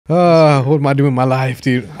What am I doing with my life,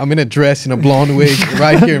 dude? I'm in a dress and a blonde wig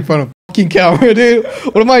right here in front of fucking camera, dude.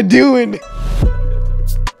 What am I doing?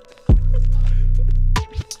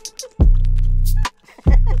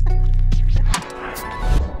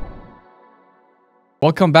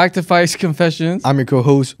 Welcome back to Feist Confessions. I'm your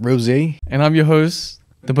co-host, Rose. And I'm your host,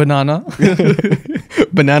 the Banana.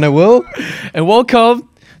 Banana Will. And welcome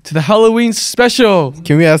to the Halloween special.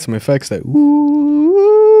 Can we add some effects like ooh?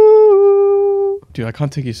 Dude, I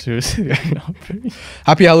can't take you seriously right now.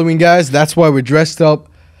 Happy Halloween, guys. That's why we're dressed up.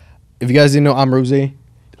 If you guys didn't know, I'm Rose. He's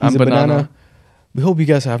I'm a Banana. We hope you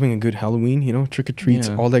guys are having a good Halloween, you know, trick-or-treats,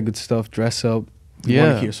 Yeah. all that good stuff, dress up. We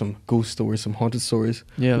want to hear some ghost stories, some haunted stories.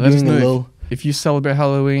 Yeah, We're let us doing a know little- if you celebrate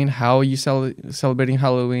Halloween, how are you celebrating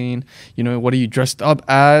Halloween? You know, what are you dressed up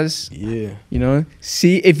as? Yeah. You know,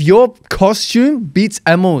 see if your costume beats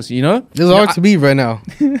Emil's, you know? This is hard to beat right now.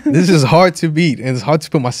 This is hard to beat, and it's hard to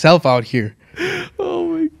put myself out here. Oh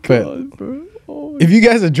my But God, bro. Oh my if you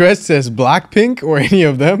guys are dressed as Blackpink or any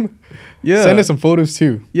of them, yeah. send us some photos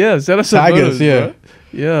too. Yeah, send us some Tag us, photos, yeah. bro.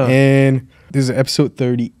 Yeah. And this is episode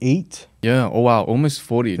 38. Yeah. Oh, wow. Almost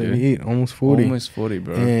 40, dude. 38, almost 40. Almost 40,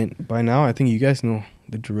 bro. And by now, I think you guys know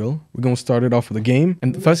the drill. We're going to start it off with a game.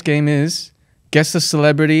 And the first game is guess the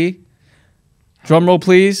celebrity. Drum roll,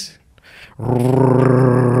 please.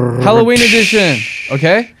 Halloween edition.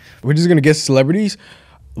 Okay? We're just going to guess celebrities.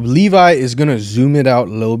 Levi is going to zoom it out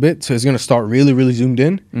a little bit. So it's going to start really, really zoomed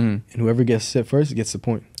in. Mm. And whoever gets it first gets the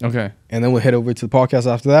point. Okay. And then we'll head over to the podcast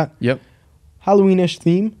after that. Yep. Halloween-ish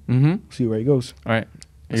theme. Mm-hmm. See where it goes. All right. Are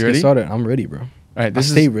Let's you get ready? started. I'm ready, bro. All right. This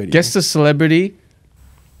stay is ready, guess the celebrity.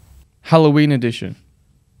 Halloween edition.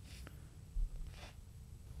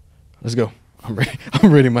 Let's go. I'm ready.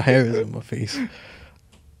 I'm ready. My hair is in my face.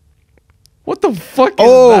 What the fuck is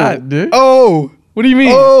Oh, that, dude? oh, What do you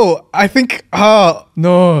mean? oh! I think.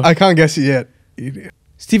 No. I can't guess it yet.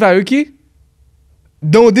 Steve Aoki?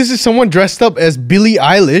 No, this is someone dressed up as Billie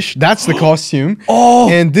Eilish. That's the costume. Oh.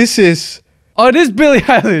 And this is. Oh, it is Billie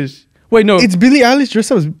Eilish. Wait, no. It's Billie Eilish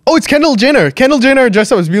dressed up as. Oh, it's Kendall Jenner. Kendall Jenner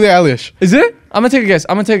dressed up as Billie Eilish. Is it? I'm gonna take a guess.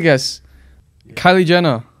 Kylie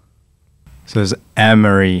Jenner. So it's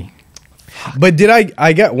Anne-Marie. But did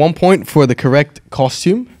I get 1 point for the correct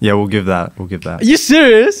costume? Yeah, we'll give that. We'll give Are that. you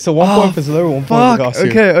serious? So 1 point for celebrity, 1 point for the costume.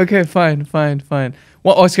 Okay, fine.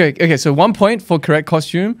 Well, okay, so 1 point for correct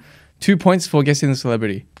costume, 2 points for guessing the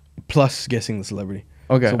celebrity. Plus guessing the celebrity.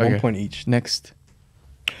 Okay, So 1 okay. point each. Next.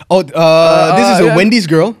 Oh, this is a yeah. Wendy's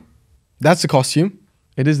girl. That's the costume.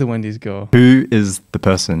 It is the Wendy's girl. Who is the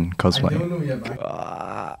person cosplaying? know yet.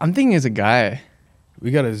 I'm thinking it's a guy.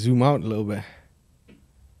 We gotta zoom out a little bit.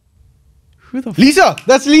 Who the Lisa!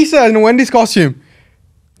 That's Lisa in a Wendy's costume.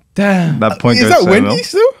 damn? That point Is goes that to Emil.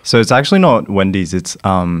 Wendy's though? So it's actually not Wendy's. It's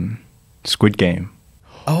Squid Game.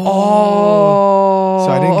 Oh.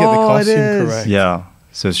 So I didn't get the it costume is. correct. Yeah.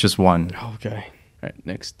 So it's just one. Okay. Right,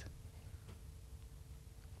 next.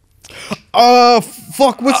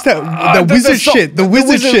 Fuck, what's that? The wizard shit. The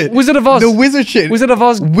wizard shit. Wizard of Oz. The wizard shit. Wizard of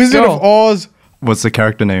Oz. Wizard girl. of Oz. What's the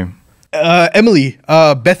character name? Emily.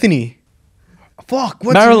 Bethany. Fuck,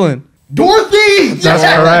 what's Marilyn. Dorothy! That's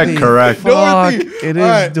Yeah! correct. Correct. Fuck, Dorothy. it is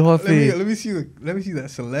Alright, Dorothy. Let me see that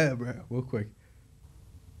celeb, bro, real quick.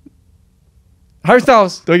 Harry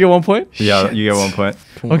Styles. Do I get 1 point? Yeah, Shit. you get 1 point.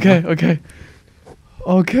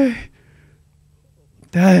 Okay.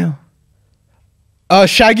 Damn.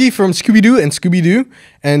 Shaggy from Scooby-Doo and Scooby-Doo.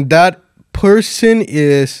 And that person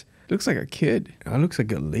is... Looks like a kid. That looks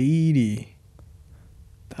like a lady.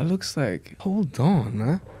 That looks like... Hold on,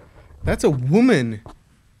 man. That's a woman.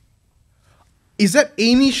 Is that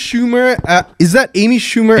Amy Schumer?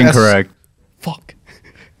 Incorrect. Fuck.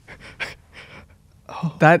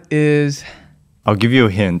 That is... I'll give you a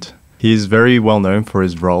hint. He's very well known for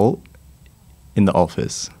his role in The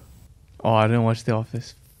Office. Oh, I didn't watch The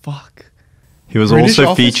Office. Fuck. He was British also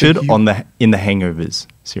Office featured and in the Hangovers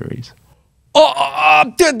series.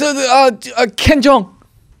 Oh, Ken Jeong.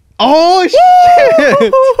 Oh,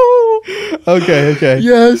 shit. Okay.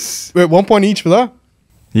 Yes. Wait, 1 point each for that?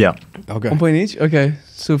 Yeah. Okay. 1 point each? Okay.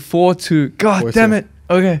 So 4-2. God 4-2. damn it.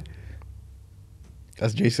 Okay.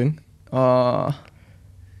 That's Jason.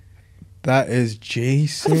 That is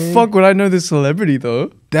Jason. How the fuck would I know this celebrity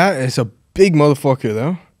though? That is a big motherfucker,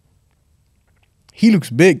 though. He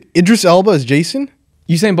looks big. Idris Elba is Jason.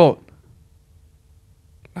 Usain Bolt.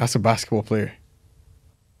 That's a basketball player.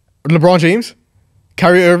 LeBron James.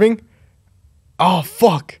 Kyrie Irving. Oh,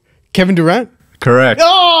 fuck. Kevin Durant. Correct.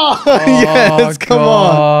 Oh, yes. Come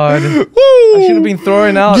on. God. Woo. I should have been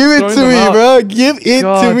throwing out. Give it throwing to them me, out. bro. Give it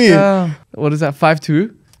God to me. damn. What is that?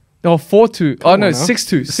 5-2? No, 4-2. Oh on no, now.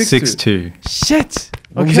 6-2. 6-2. Shit.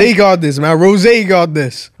 Rose got this, man. Rose got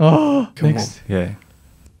this. Oh, Come next. Yeah.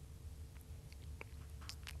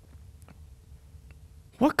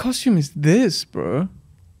 What costume is this, bro?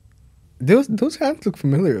 Those hands look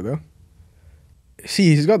familiar though.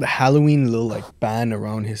 See, he's got the Halloween little like band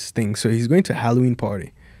around his thing, so he's going to a Halloween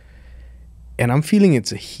party, and I'm feeling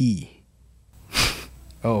it's a he.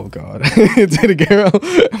 Oh God, it's a girl.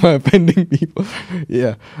 Am I offending people?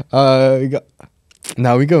 Yeah.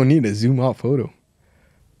 Now we gonna need a zoom out photo.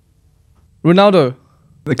 Ronaldo.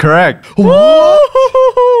 Correct.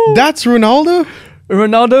 That's Ronaldo.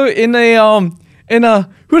 Ronaldo in a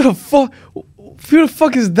who the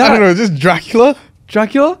fuck is that? I don't know. Is this Dracula?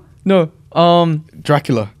 Dracula? No.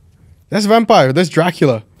 Dracula. That's vampire. That's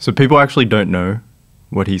Dracula. So people actually don't know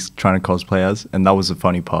what he's trying to cosplay as, and that was the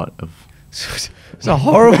funny part of. It's a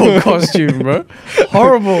horrible costume, bro.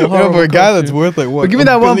 Horrible. Yeah, for a guy that's worth like what? But give me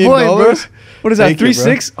that $1 point, bro. What is that? Take it,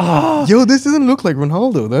 3-6? Oh. Yo, this doesn't look like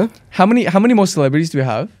Ronaldo, though. How many more celebrities do we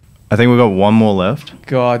have? I think we've got one more left.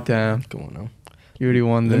 God damn. Come on now. You already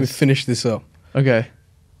won Let me this. finish this up. Okay.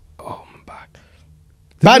 Oh, I'm back.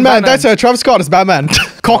 Batman. That's Travis Scott. It's Batman.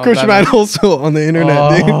 Cockroach Batman. Man also on the internet,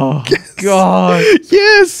 Oh, dude. Yes. God.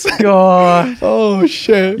 Yes. God. Oh,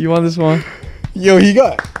 shit. You won this one? Yo, he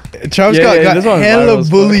got... Travis Yeah, Scott yeah, got this one's viral hella as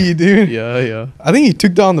fuck. bullied, dude. Yeah. I think he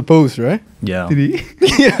took down the post, right? Yeah. Did he?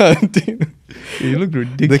 Yeah, dude. You looked The,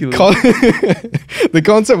 ridiculous. the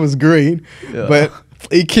concept was great, Yeah. but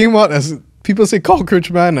it came out as... People say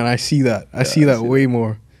Cockroach Man, and I see that. I see that see way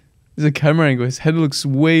more. There's a camera angle. His head looks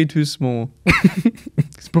way too small.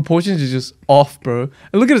 His proportions are just off, bro.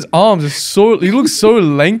 And look at his arms. He looks so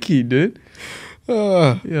lanky, dude.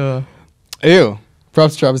 Yeah. Ew.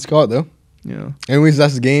 Props to Travis Scott, though. Yeah. Anyways,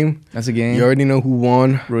 that's the game. That's a game. You already know who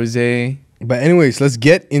won. Rosé. But anyways, let's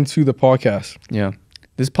get into the podcast. Yeah.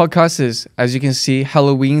 This podcast is, as you can see,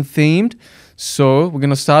 Halloween themed. So we're going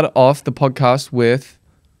to start off the podcast with...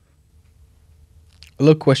 A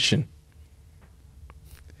little question.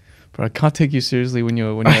 Bro, I can't take you seriously when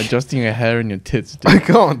you're adjusting your hair and your tits, dude. I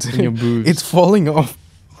can't. And your boobs. It's falling off.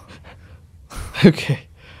 Okay.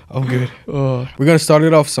 I'm good. Oh. We're going to start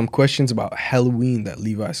it off some questions about Halloween that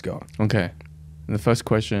Levi's got. Okay. And the first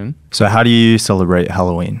question. So how do you celebrate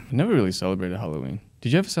Halloween? I never really celebrated Halloween.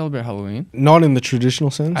 Did you ever celebrate Halloween? Not in the traditional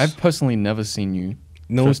sense. I've personally never seen you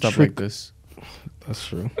no dressed up trick. like this. That's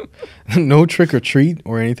true. No trick or treat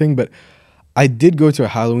or anything, but I did go to a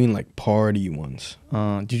Halloween like party once.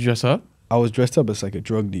 Did you dress up? I was dressed up as like a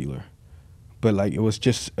drug dealer, but like it was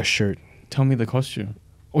just a shirt. Tell me the costume.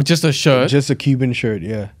 Or just a shirt? Just a Cuban shirt,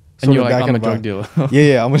 yeah. and Sort you're of like, that I'm a kind of drug vibe. dealer.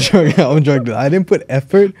 Yeah, I'm a drug dealer. I didn't put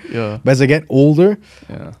effort, Yeah. but as I get older,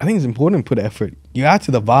 Yeah. I think it's important to put effort. You add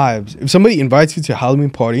to the vibes. If somebody invites you to a Halloween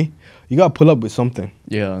party, you gotta pull up with something.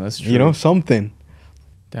 Yeah, that's true. You know, something.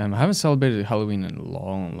 Damn, I haven't celebrated Halloween in a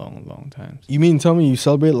long time. You mean tell me you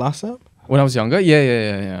celebrated last time? When I was younger?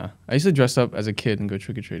 Yeah. I used to dress up as a kid and go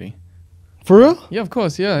trick-or-treating. For real? Yeah, of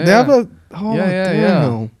course, yeah. They have a Yeah.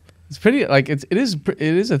 damn. It's pretty, like, it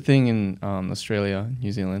is a thing in Australia,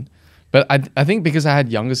 New Zealand. But I think because I had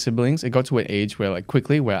younger siblings, it got to an age where, like,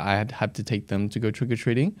 quickly, where I had to take them to go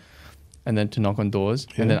trick-or-treating and then to knock on doors.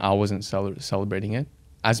 Yeah. And then I wasn't celebrating it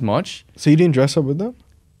as much. So you didn't dress up with them?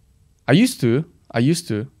 I used to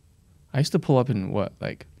pull up in what,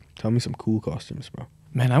 like, Tell me some cool costumes, bro.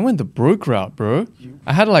 man, I went the broke route, bro.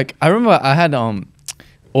 I remember I had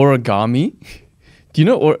origami. Do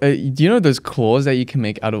you know those claws that you can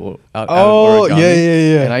make out of origami?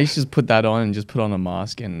 Yeah. And I used to just put that on and just put on a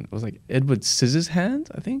mask, and it was like Edward Scissorhands,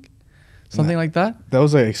 I think, something like that. That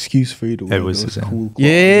was an excuse for you to wear Edward those Scissorhands. cool clothes.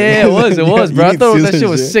 Yeah, it was, You bro. I need thought that scissors, shit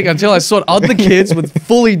was yeah. sick until I saw other kids with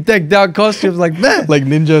fully decked out costumes. Like, man, Like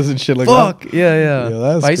ninjas and shit like fuck, that. yeah.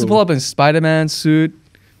 that's But I used to cool. pull up in Spider-Man suit,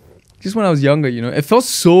 just when I was younger. You know, it felt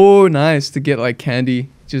so nice to get like candy.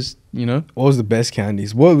 Just, you know, What was the best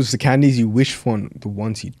candies? What was the candies you wish for and the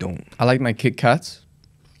ones you don't? I like my Kit Kats.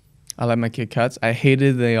 I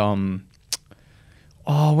hated the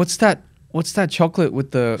what's that chocolate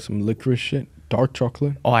with the Some licorice shit? Dark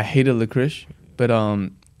chocolate? I hated licorice. But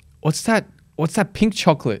what's that pink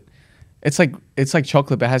chocolate? It's like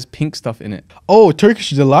chocolate but it has pink stuff in it. Oh,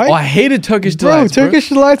 Turkish Delight? Oh, I hated Turkish Bro, Delights. Bro. Turkish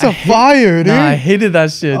Delight's a fire, dude. Nah, I hated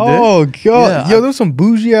that shit, dude. Oh, God. Yeah, Yo, there's some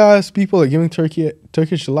bougie ass people that giving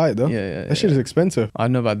Turkish Delight, though. Yeah, That shit is expensive. I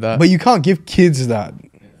don't know about that. But you can't give kids that.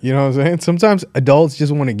 You know what I'm saying? Sometimes adults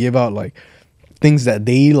just want to give out, like, things that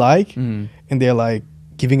they like. Mm. And they're like,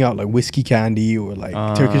 giving out like whiskey candy or like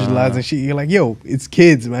Turkish Ah. lads and shit. You're like, yo, it's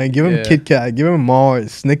kids, man. Give them Yeah. Kit Kat, give them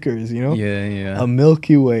Mars, Snickers, you know? Yeah, yeah. A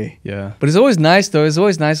Milky Way. Yeah. But it's always nice though. It's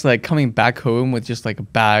always nice like coming back home with just like a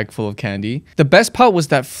bag full of candy. The best part was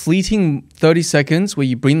that fleeting 30 seconds where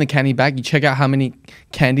you bring the candy back, you check out how many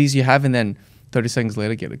candies you have, and then 30 seconds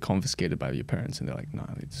later get it confiscated by your parents, and they're like, nah,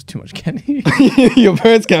 it's too much candy. Your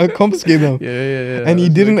parents can't confiscate them. Yeah. And you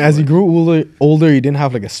didn't, as you grew older, you didn't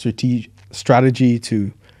have like a strategy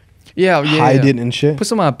to hide it and shit. Put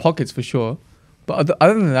some in my pockets for sure. But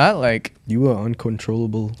other than that, like, You were an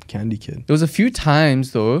uncontrollable candy kid. there was a few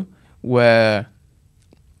times though where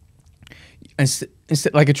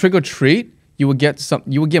instead like a trick or treat, you would get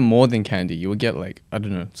more than candy. You would get like, I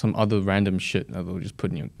don't know, some other random shit that they'll just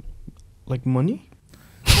put in your Like money?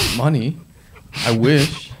 money. I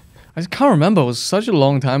wish. I just can't remember. It was such a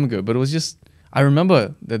long time ago, but it was just I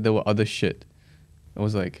remember that there were other shit. It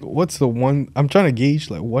was like What's the one? I'm trying to gauge,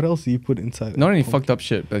 like, what else do you put inside? not any pumpkin? fucked up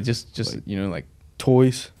shit, but just Like- you know, like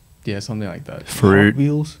Toys, yeah, something like that. Fruit. Hot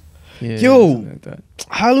Wheels. Yeah, Yo. something like that.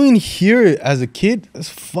 Halloween here as a kid is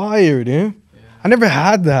fire, dude. I never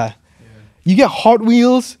had that. You get Hot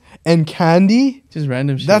Wheels and candy. Just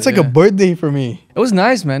random shit. That's like yeah. a birthday for me. It was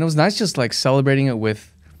nice, man. It was nice just like celebrating it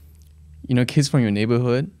with, you know, kids from your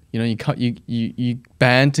neighborhood. You know, you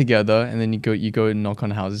band together and then you go and knock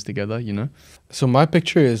on houses together. You know. So my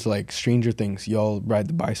picture is like Stranger Things. Y'all ride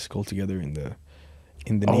the bicycle together in the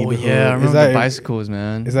Oh neighborhood. yeah, I Is remember that the bicycles,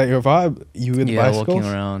 man. Is that your vibe? You with the Yeah, bicycles?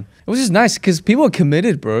 walking around. It was just nice because people are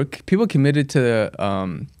committed, bro. People are committed to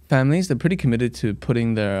families. They're pretty committed to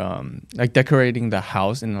putting their like decorating the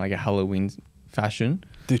house in like a Halloween fashion.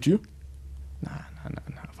 Did you? Nah,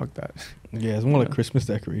 fuck that. Yeah, it's more like Yeah. Christmas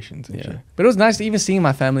decorations and Yeah, shit. but it was nice to even seeing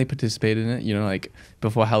my family participate in it. You know, like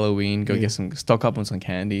before Halloween, go Yeah. get some stock up on some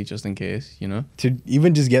candy just in case. You know. To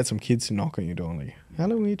even just get some kids to knock on your door, like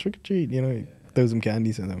Halloween trick or treat, you know, throw some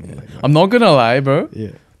candies at them. Like, I'm not gonna lie, bro.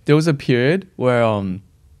 yeah. There was a period where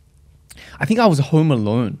I think I was home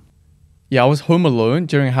alone. Yeah, I was home alone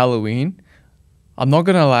during Halloween. I'm not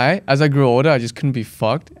gonna lie, as I grew older, I just couldn't be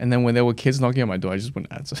fucked. And then when there were kids knocking at my door, I just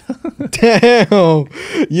wouldn't answer. Damn,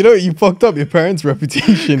 you know you fucked up your parents'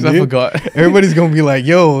 reputation. Because I Dude. forgot. Everybody's gonna be like,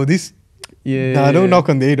 "Yo, this." Yeah. Nah, don't knock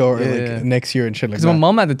on their door Yeah, like yeah. next year and shit like Because that. my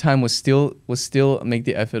mom at the time was still make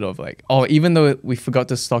the effort of like, oh, even though we forgot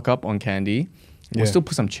to stock up on candy, Yeah. we'll still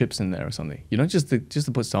put some chips in there or something. You know, just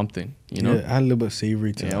to put something. You know. Yeah, add a little bit of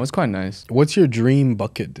savory to Yeah, that. it was quite nice. What's your dream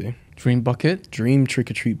bucket, dude? Dream bucket. Dream trick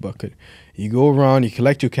or treat bucket. You go around, you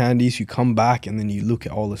collect your candies, you come back, and then you look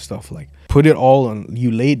at all the stuff. Like, put it all on. You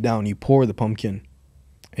lay it down, you pour the pumpkin,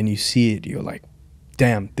 and you see it. You're like,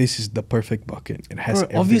 damn, this is the perfect bucket. It has Bro,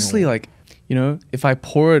 everything obviously, on it. like, you know, if I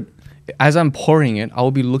pour it, as I'm pouring it, I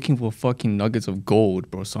will be looking for fucking nuggets of gold,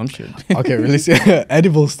 bro. Some shit. Okay, really?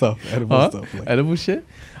 Edible stuff. Edible Huh? stuff. Like, Edible shit?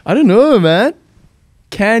 I don't know, man.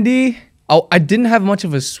 Candy. I didn't have much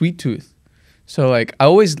of a sweet tooth, so like I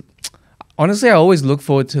always look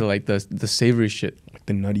forward to like the savory shit. like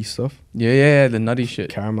the nutty stuff, Yeah, the nutty shit.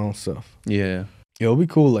 caramel stuff. Yeah. It'll be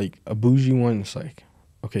cool. Like a bougie one. It's like,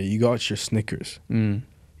 okay, you got your Snickers, Mm.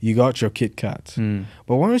 you got your Kit Kats, Mm.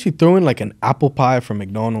 but why don't you throw in like an apple pie from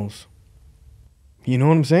McDonald's? You know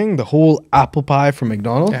what I'm saying? The whole apple pie from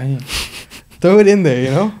McDonald's. Yeah. Throw it in there,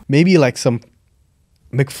 you know? Maybe like some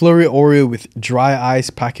McFlurry Oreo with dry ice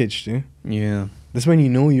packaged, dude. Yeah. That's when you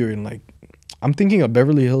know you're in like, I'm thinking of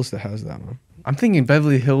Beverly Hills that has that, man. I'm thinking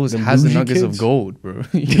Beverly Hills Them has the bougie nuggets of kids. gold, bro.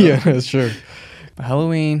 You know? Yeah, that's true. But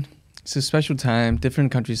Halloween, it's a special time.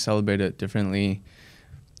 Different countries celebrate it differently.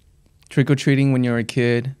 Trick or treating when you're a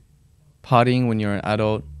kid, partying when you're an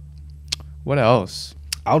adult. What else?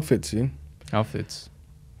 Outfits, dude. Outfits.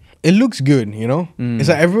 It looks good, you know? Mm. It's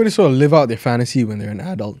like everybody sort of live out their fantasy when they're an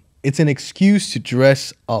adult. It's an excuse to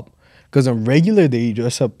dress up. Because on regular day, you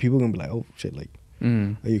dress up, people gonna be like, oh shit, like,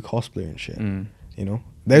 Mm. are you a cosplayer and shit? Mm. You know?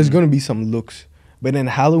 There's gonna be some looks. But in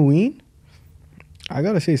Halloween, I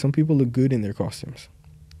gotta say, some people look good in their costumes.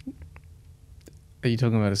 Are you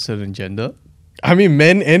talking about a certain gender? I mean,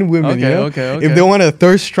 men and women. Okay, you know? okay. If they want to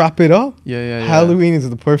thirst strap it up, Yeah. Halloween is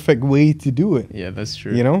the perfect way to do it. Yeah, that's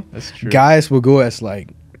true. You know, That's true. guys will go as like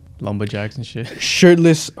Lumberjacks and shit.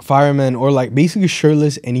 shirtless firemen or like basically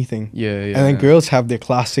shirtless anything. Yeah. And then girls have their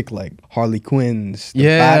classic like Harley Quinns, the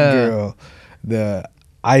Yeah. Batgirl, the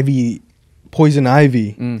Ivy, Poison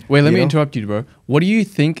Ivy. Mm. Wait, let You me know? interrupt you, bro. What do you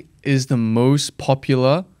think is the most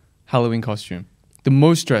popular Halloween costume? The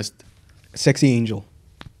most dressed? Sexy Angel.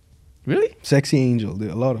 Really? Sexy Angel.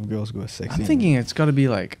 A lot of girls go as Sexy I'm Angel. thinking it's got to be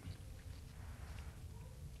like.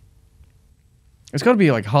 It's got to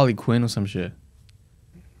be like Harley Quinn or some shit.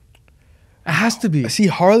 It has to be. See,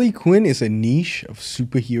 Harley Quinn is a niche of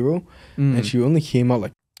superhero, and she only came out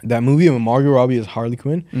like that movie with Margot Robbie as Harley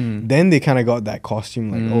Quinn. Then they kind of got that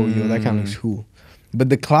costume, like, oh, yo, that kind of looks cool. But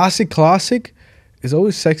the classic is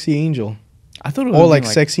always Sexy Angel. I thought it was Or like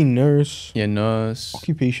Sexy Nurse. Yeah, nurse.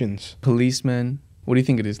 Occupations. Policeman. What do you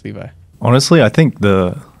think it is, Levi? Honestly, I think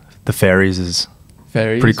the fairies is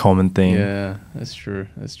Fairies? pretty common thing. Yeah, that's true.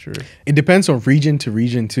 That's true. It depends on region to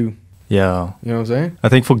region too. Yeah. You know what I'm saying? I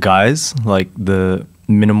think for guys, like the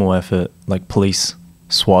minimal effort, like police,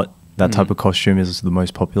 SWAT, that type of costume is the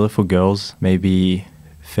most popular. For girls, maybe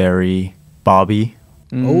fairy, Barbie.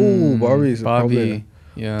 Oh, Barbie's Barbie. probably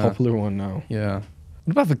Yeah. a popular one now. Yeah.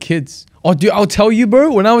 What about for kids? Oh, dude, I'll tell you,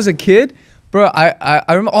 bro. When I was a kid, bro, I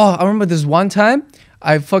remember. Oh, I remember this one time.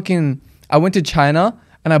 I went to China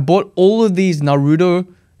and I bought all of these Naruto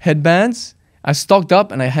headbands. I stocked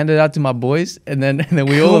up and I handed it out to my boys, and then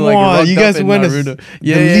we all like rocked you up guys in went Naruto. to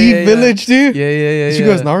the Leaf Village, dude? Yeah. Did you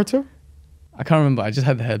guys Naruto? I can't remember. I just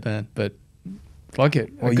had the headband, but fuck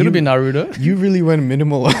it. Oh, It could have been Naruto. You really went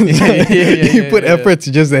minimal. Yeah, You put effort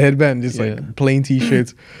to just the headband, just Yeah. like plain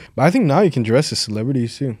t-shirts. But I think now you can dress as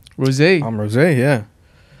celebrities too. Rosé. I'm Rosé, yeah.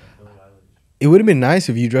 It would have been nice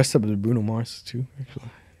if you dressed up as Bruno Mars too,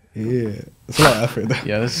 actually. Yeah. It's a lot of effort though.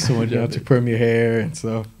 Yeah, that's so much You have effort. to perm your hair and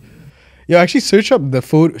stuff. Yeah, actually search up a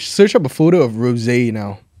photo of Rosé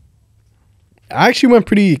now. I actually went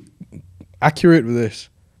pretty accurate with this.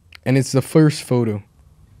 And it's the first photo.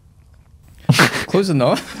 Close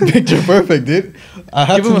enough. Picture perfect, dude. I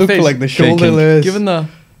had Give to him a look for face. like the Shaking. shoulderless. Given the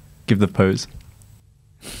Give the pose.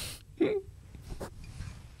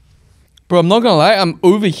 bro, I'm not gonna lie. I'm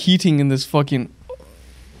overheating in this fucking.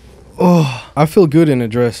 Oh, I feel good in a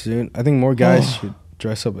dress, dude. I think more guys should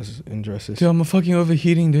dress up as in dresses. Dude, I'm fucking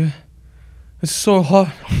overheating, dude. It's so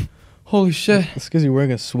hot. Holy shit. It's because you're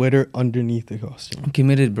wearing a sweater underneath the costume. I'm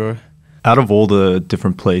committed, bro. Out of all the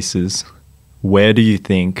different places, where do you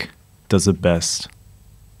think does the best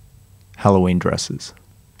Halloween dresses,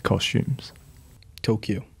 costumes?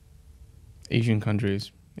 Tokyo. Asian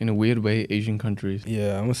countries. In a weird way, Asian countries.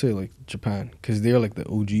 Yeah, I'm gonna say like Japan, because they're like the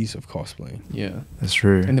OGs of cosplaying. Yeah. That's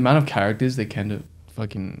true. And the amount of characters they kind of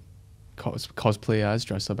fucking cosplay as,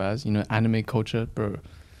 dress up as, you know, anime culture, bro.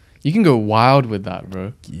 You can go wild with that,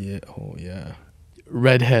 bro. Yeah. Oh yeah.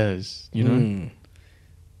 Red hairs, you know, Mm.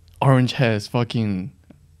 orange hairs, fucking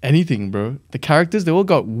anything, bro. The characters, they all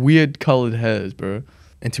got weird colored hairs, bro.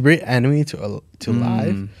 And to bring anime to Mm.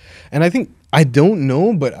 live, and I think I don't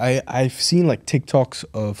know, but I've seen like TikToks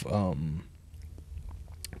of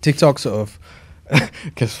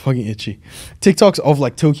because fucking itchy TikToks of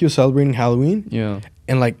like Tokyo celebrating Halloween, Yeah.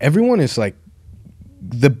 and like everyone is like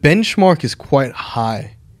the benchmark is quite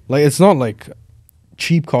high. Like it's not like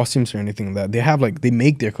cheap costumes or anything like that. They have like they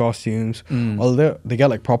make their costumes. All they got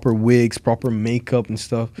like proper wigs, proper makeup and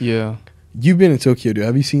stuff. Yeah. You've been in Tokyo, dude.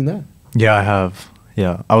 Have you seen that? Yeah, I have.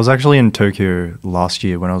 Yeah. I was actually in Tokyo last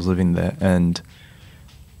year when I was living there, and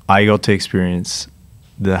I got to experience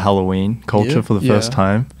the Halloween culture Yeah. for the first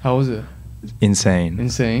time. How was it? Insane.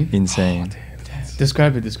 Insane. Insane.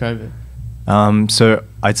 Describe it. Describe it. So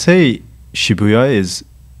I'd say Shibuya is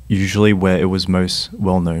usually where it was most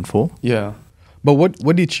well known for. Yeah. But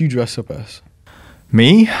what did you dress up as?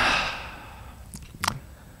 Me?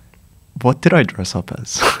 What did I dress up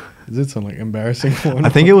as? Is it some like embarrassing one? I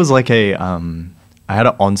think it was like I had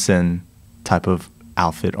an onsen type of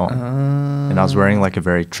outfit on, and I was wearing like a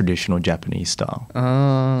very traditional Japanese style.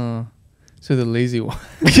 So the lazy one.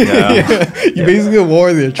 You basically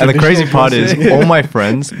wore the And the crazy traditional part is, dress. all my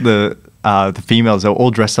friends, the females, they're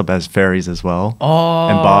all dressed up as fairies as well, Oh.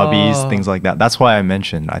 and Barbies, things like that. That's why I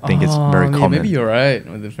mentioned. I think it's very yeah, common. maybe you're right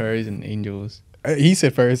with the fairies and angels. He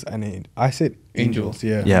said fairies and I said angels. Angels.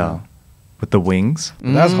 Yeah. Yeah, with the wings.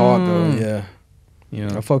 That's hot though. Mm. Yeah. Yeah.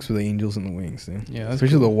 I fucks with the angels and the wings, dude. Yeah, that's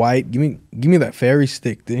Especially cool. the white. Give me that fairy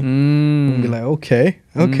stick, dude. Mm. Be like, okay,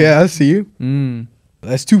 I see you. Mm.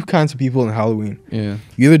 There's two kinds of people in Halloween. Yeah.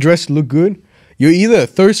 You either dress to look good, you're either a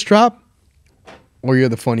thirst trap, or you're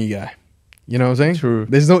the funny guy. You know what I'm saying? True.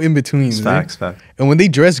 There's no in between. It's facts. And when they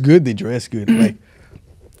dress good, they dress good. Like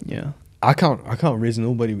Yeah. I can't raise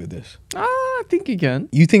nobody with this. I think you can.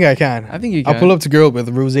 You think I can? I think you I'll can. pull up to girl with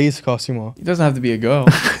Rosé's costume on. It doesn't have to be a girl.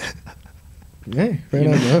 Hey, fair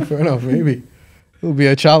enough, man. Fair enough. Maybe it'll be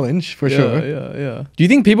a challenge for sure. Yeah. Do you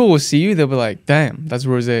think people will see you? They'll be like, "Damn, that's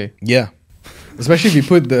Rosé." Yeah. Especially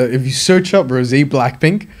if you search up Rosé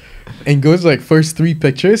Blackpink and go to like first 3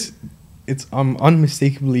 pictures, it's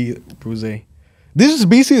unmistakably Rosé. This is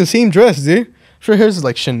basically the same dress, dude. Sure, hers is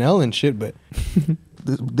like Chanel and shit, but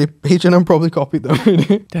they H&M probably copied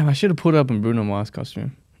them. Damn, I should have put up in Bruno Mars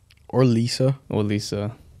costume Or Lisa. or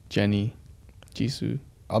Lisa, Jenny. Jisoo.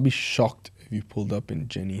 I'll be shocked if you pulled up in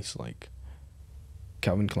Jenny's like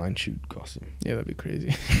Calvin Klein shoot costume. Yeah, that'd be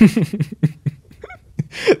crazy.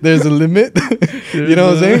 There's a limit. You know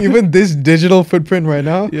what I'm saying? Even this digital footprint right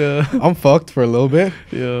now, Yeah. I'm fucked for a little bit.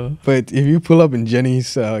 Yeah. But if you pull up in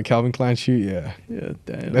Jenny's Calvin Klein shoot, yeah, Yeah,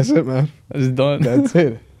 damn. that's it, man. That's done. That's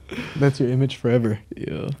it. That's your image forever.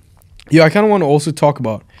 Yeah. Yeah, I kind of want to also talk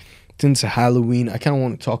about, since Halloween, I kind of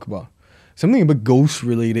want to talk about something a bit ghost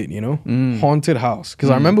related, you know? Haunted house. Because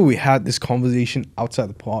I remember we had this conversation outside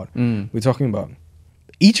the pod. We're talking about,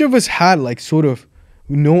 each of us had like sort of,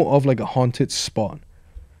 we know of like a haunted spot.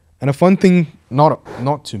 And a fun thing,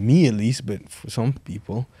 not to me at least, but for some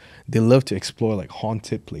people, they love to explore like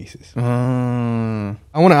haunted places. I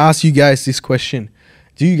want to ask you guys this question.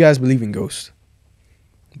 Do you guys believe in ghosts?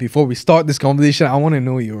 Before we start this conversation, I want to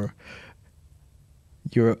know are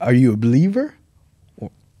you a believer?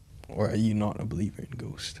 Or are you not a believer in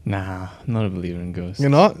ghosts? Nah, I'm not a believer in ghosts.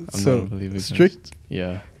 You're not? I'm So not a believer in strict? ghosts.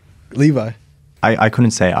 Yeah. Levi. I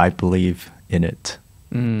couldn't say I believe in it.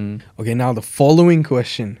 Okay, now the following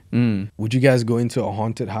question. Would you guys go into a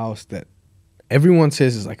haunted house that everyone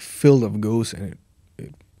says is like filled of ghosts and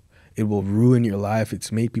it will ruin your life?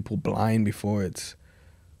 It's made people blind before, it's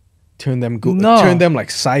turned them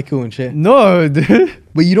like psycho and shit. No, dude.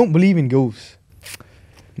 But you don't believe in ghosts.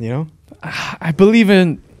 You know? I believe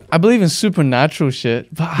in supernatural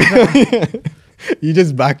shit, but You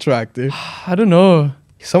just backtrack, dude. I don't know.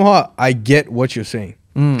 Somehow I get what you're saying.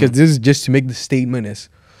 Because this is just to make the statement is,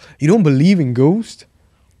 you don't believe in ghosts,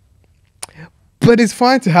 but it's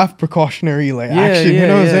fine to have precautionary like action. You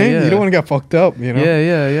know what I'm saying? yeah. You don't want to get fucked up. You know?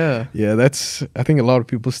 Yeah. Yeah, that's. I think a lot of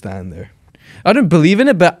people stand there. I don't believe in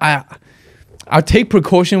it, but I'll take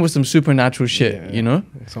precaution with some supernatural shit. Yeah. You know?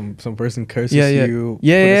 Some person curses Yeah. you.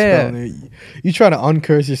 Yeah, put a yeah. spell on you. You try to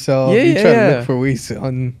uncurse yourself. Yeah, you try to yeah. look for ways to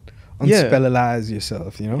unspellize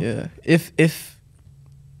yourself. You know? Yeah.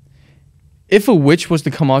 If a witch was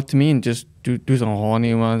to come out to me and just do some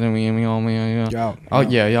horny ones and Yeah. I'm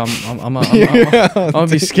gonna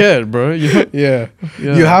be scared, bro. You know? Yeah.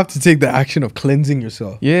 You have to take the action of cleansing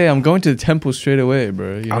yourself. Yeah, I'm going to the temple straight away,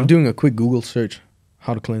 bro. You know? I'm doing a quick Google search,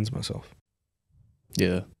 how to cleanse myself.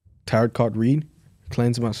 Yeah. Tarot card read,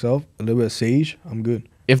 cleanse myself, a little bit of sage, I'm good.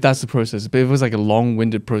 If that's the process, but if it was like a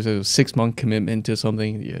long-winded process, a 6-month commitment to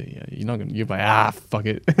something, you're not gonna. You're like, fuck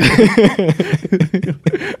it.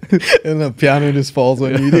 And the piano just falls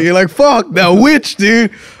on you. You're like, fuck that witch,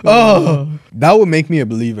 dude. Oh, that would make me a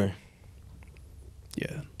believer.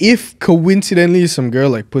 Yeah. If coincidentally some girl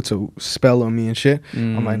like puts a spell on me and shit,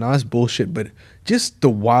 I'm like, nah, that's bullshit. But just the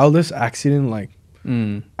wildest accident, like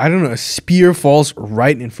I don't know, a spear falls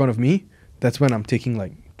right in front of me. That's when I'm taking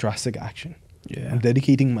like drastic action. Yeah. I'm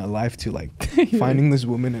dedicating my life to like finding this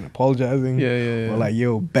woman and apologizing. Yeah. Or like,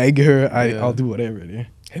 yo, beg her. Yeah. I'll do whatever. Yeah.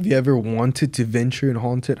 Have you ever wanted to venture in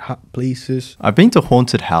haunted places? I've been to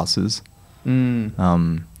haunted houses,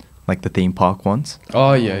 Mm. like the theme park ones.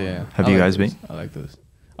 Oh yeah. Have I you like guys those. been? I like those.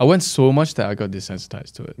 I went so much that I got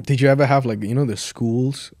desensitized to it. Did you ever have like, you know, the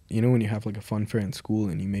schools, you know, when you have like a fun fair in school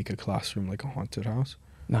and you make a classroom like a haunted house?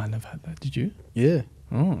 No, I never had that. Did you? Yeah.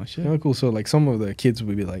 Oh shit. Yeah, cool. So like some of the kids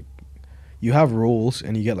would be like, you have roles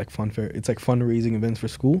and you get like fun fair. It's like fundraising events for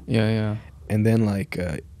school. Yeah. And then like,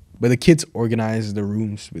 but the kids organize the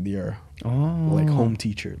rooms with your Oh. like home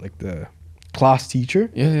teacher, like the class teacher.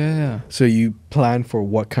 Yeah. So you plan for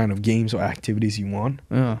what kind of games or activities you want.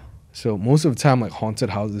 Yeah. So most of the time, like haunted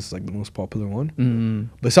house is like the most popular one. Mm.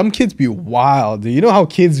 But some kids be wild. Dude. You know how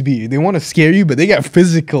kids be? They want to scare you, but they get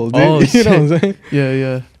physical. Dude. Oh, you know what I'm saying?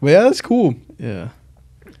 Yeah. But yeah, that's cool. Yeah.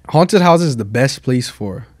 Haunted house is the best place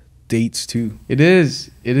for dates too. It is,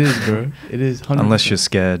 bro. It is. 100%. Unless you're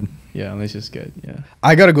scared. Yeah, unless you're scared. Yeah.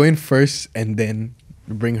 I gotta go in first and then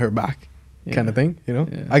bring her back, kind of thing. You know,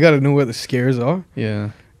 Yeah. I gotta know where the scares are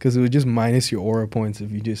Yeah. because it would just minus your aura points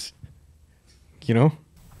if you just, you know.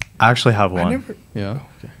 I actually have one. I never. Yeah. Oh,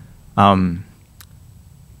 okay.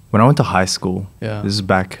 When I went to high school, Yeah. this is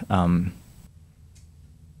back,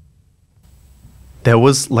 there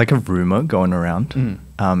was like a rumor going around,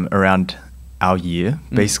 around our year,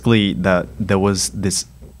 basically that there was this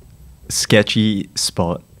sketchy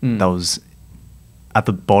spot that was at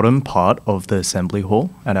the bottom part of the assembly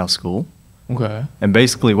hall at our school. Okay. And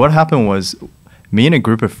basically what happened was me and a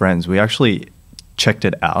group of friends, we actually checked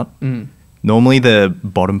it out. Normally the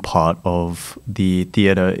bottom part of the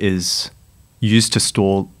theater is used to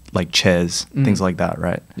store like chairs, things like that,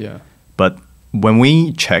 right? Yeah. But when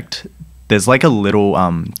we checked, there's like a little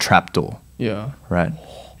trapdoor, Yeah. right?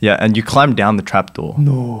 Yeah, and you climb down the trapdoor.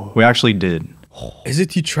 No. We actually did. Is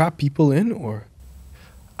it you trap people in or?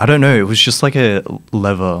 I don't know. It was just like a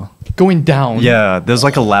lever. Going down. Yeah, there's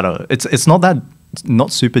like a ladder. It's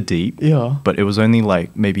not super deep. Yeah. But it was only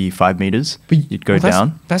like maybe 5 meters. But You'd go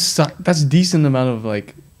down. That's decent amount of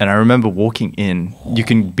like. And I remember walking in. You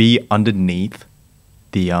can be underneath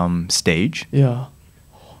the stage. Yeah.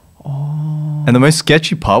 Oh. And the most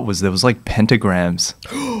sketchy part was there was like pentagrams.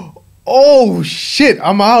 Oh shit!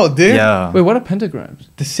 I'm out, dude. Yeah. Wait, what are pentagrams?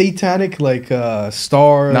 The satanic like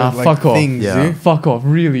star Nah, like fuck off. things, Yeah. dude. Fuck off,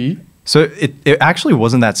 really? So it actually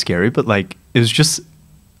wasn't that scary, but like it was just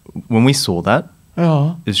when we saw that,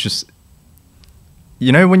 Yeah. it's just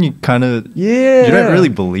when you kind of Yeah. you don't really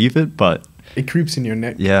believe it, but It creeps in your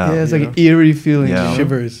neck. yeah. Yeah, it's You like know? an eerie feeling. Yeah. you know?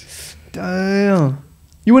 Shivers. Damn.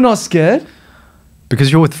 You were not scared?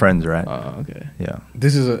 Because you're with friends, right? Oh, okay. Yeah.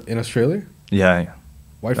 This is in Australia. Yeah.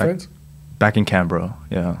 White Back- friends. Back in Canberra.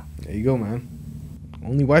 Yeah. There you go, man.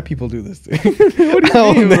 Only white people do this. Dude. What do I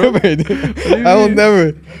will you mean, bro? never. Dude. do you I will mean?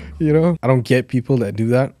 never. I don't get people that do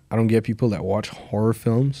that. I don't get people that watch horror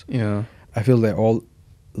films. Yeah. I feel they're all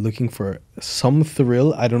looking for some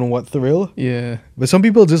thrill. I don't know what thrill, Yeah. but some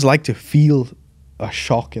people just like to feel a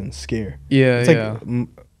shock and scare. Yeah. It's like yeah.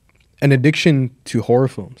 an addiction to horror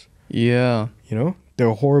films. Yeah. There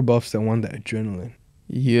are horror buffs that want that adrenaline.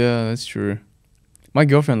 Yeah, that's true. My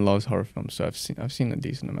girlfriend loves horror films, so I've seen a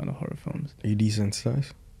decent amount of horror films. Are you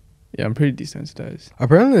desensitized? Yeah, I'm pretty desensitized.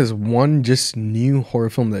 Apparently, there's one just new horror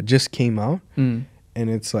film that just came out, Mm. and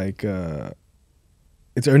it's like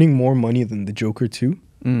it's earning more money than the Joker 2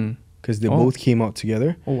 Mm. because they Oh. both came out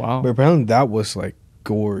together. Oh wow. But apparently, that was like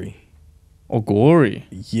gory. Oh, gory.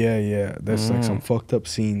 Yeah. There's like some Mm. fucked up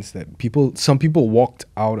scenes that some people walked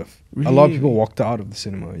out of. A lot of people Really? walked out of the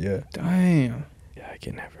cinema. Yeah. Damn. Yeah, I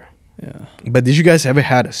can never. Yeah. But did you guys ever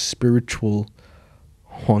had a spiritual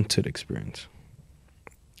haunted experience?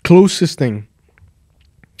 Closest thing.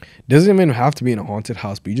 Doesn't even have to be in a haunted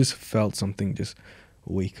house, but you just felt something just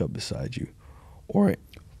wake up beside you.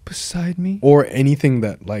 Beside me? Or anything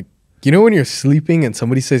that like when you're sleeping and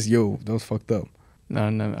somebody says, "Yo, that was fucked up." No,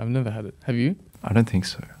 I've never had it. Have you? I don't think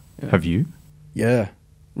so. Yeah. Have you? Yeah.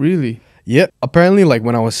 Really? Yeah. Apparently like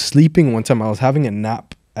when I was sleeping one time I was having a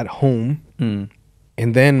nap at home Mm.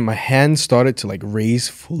 and then my hand started to like raise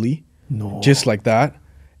fully. No. Just like that,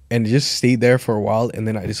 and it just stayed there for a while, and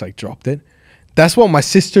then I just like dropped it. That's what my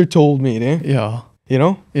sister told me, eh? Yeah.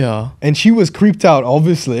 Yeah. And she was creeped out,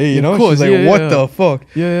 obviously. Of course, she's like, yeah, "What yeah. the fuck?"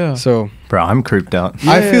 Yeah. So Bro, I'm creeped out.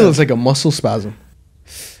 I feel Yeah. it's like a muscle spasm.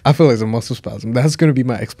 I feel it's a muscle spasm. That's gonna be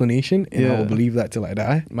my explanation, and I Yeah. will believe that till I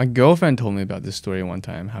die. My girlfriend told me about this story one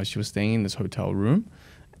time, how she was staying in this hotel room.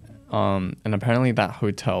 And apparently that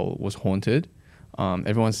hotel was haunted.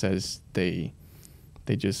 Everyone says they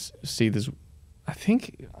just see this. I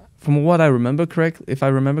think from what I remember if I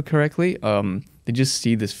remember correctly, they just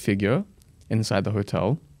see this figure inside the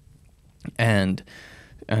hotel, and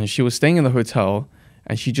she was staying in the hotel,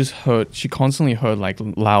 and she constantly heard like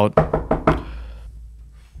loud,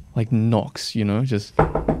 like knocks, just.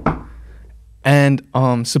 And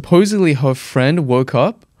supposedly her friend woke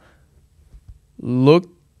up,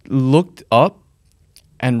 looked up,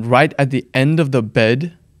 and right at the end of the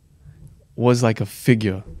bed was like a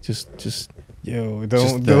figure, just Yo,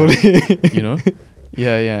 Just don't.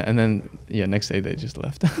 yeah, and then next day they just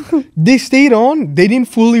left. They stayed on. They didn't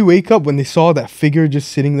fully wake up when they saw that figure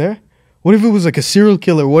just sitting there. What if it was like a serial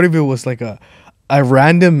killer? What if it was like a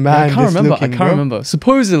random man? I can't just remember. looking, I can't bro? remember.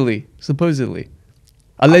 Supposedly,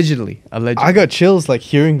 allegedly. I got chills like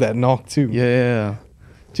hearing that knock too. Yeah.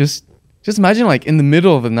 Just imagine like in the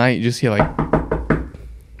middle of the night, you just hear like.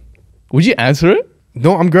 Would you answer it?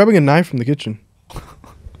 No, I'm grabbing a knife from the kitchen.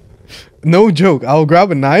 No joke. I'll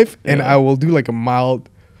grab a knife and Yeah. I will do like a mild,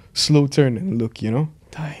 slow turn and look. You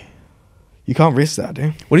can't risk that,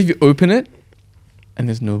 eh? What if you open it and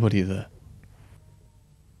there's nobody there?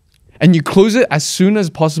 And you close it as soon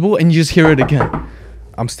as possible and you just hear it again.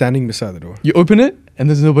 I'm standing beside the door. You open it and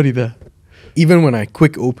there's nobody there. Even when I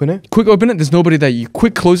quick open it Quick open it, there's nobody there. You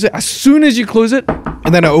quick close it. As soon as you close it,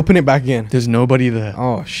 and then I open it back again. there's nobody there.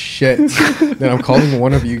 Oh shit! Then I'm calling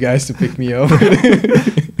one of you guys to pick me up.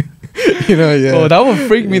 Yeah. Oh, that would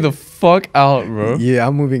freak me the fuck out, bro. Yeah,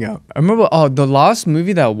 I'm moving out. I remember the last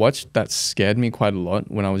movie that I watched that scared me quite a lot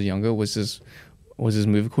when I was younger was this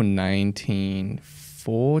movie called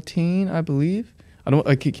 1914, I believe. I don't.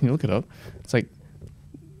 Okay, can you look it up? It's like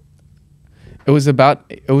it was about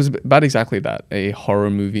exactly that, a horror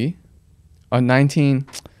movie.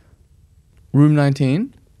 Room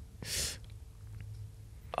 19.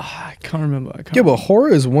 I can't remember. Yeah, but horror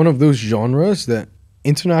is one of those genres that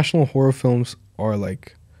international horror films are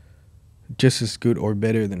like just as good or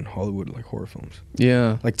better than Hollywood like horror films.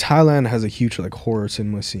 Yeah. Like Thailand has a huge like horror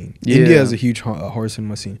cinema scene. Yeah. India has a huge horror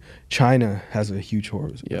cinema scene. China has a huge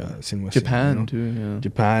horror cinema Japan scene. too. Yeah.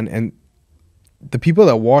 Japan, and the people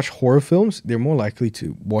that watch horror films, they're more likely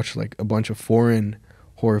to watch like a bunch of foreign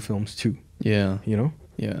horror films too. Yeah. You know,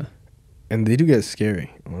 Yeah. and they do get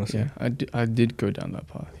scary. Honestly, Yeah. I did go down that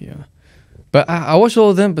path. Yeah. But I watched all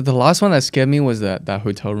of them. But the last one that scared me was that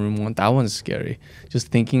hotel room one. That one's scary. Just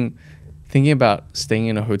thinking about staying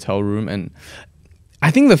in a hotel room, and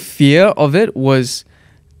I think the fear of it was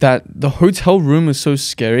that the hotel room is so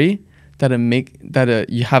scary that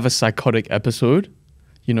you have a psychotic episode.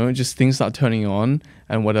 You know, just things start turning on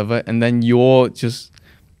and whatever, and then you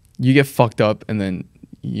get fucked up, and then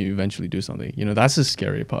you eventually do something. You know, that's the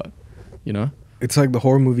scary part. You know, it's like the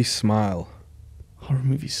horror movie Smile. horror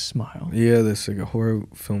movie Smile. Yeah, there's like a horror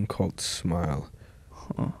film called Smile.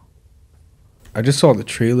 Huh. I just saw the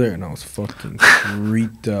trailer and I was fucking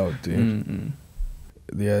freaked out, dude. Mm-mm.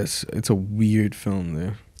 Yeah, it's a weird film,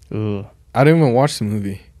 dude. Ugh. I didn't even watch the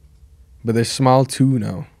movie, but there's Smile 2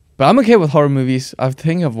 now. But I'm okay with horror movies. I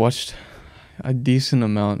think I've watched a decent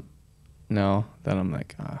amount now that I'm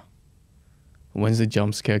like, when's the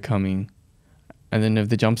jump scare coming? And then if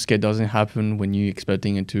the jump scare doesn't happen when you're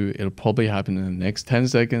expecting it to, it'll probably happen in the next 10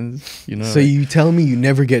 seconds. You know. So you tell me you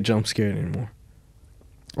never get jump scared anymore?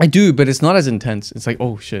 I do, but it's not as intense. It's like,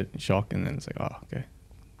 oh shit, shock, and then it's like, oh okay.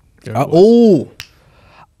 There it was. Oh,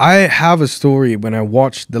 I have a story. When I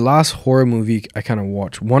watched the last horror movie I kind of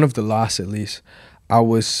watched, one of the last at least, I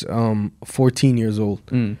was 14 years old.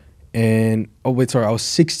 Mm. And I was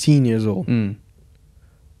 16 years old. Mm.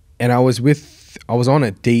 And I was on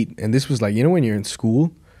a date, and this was like, you know, when you're in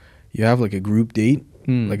school, you have like a group date,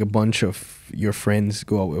 like a bunch of your friends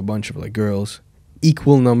go out with a bunch of like girls,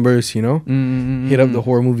 equal numbers, you know, hit up the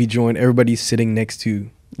horror movie joint. Everybody's sitting next to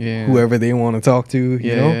whoever they want to talk to,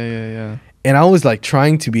 you know. Yeah. And I was like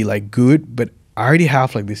trying to be like good, but I already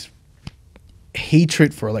have like this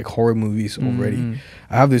hatred for like horror movies already.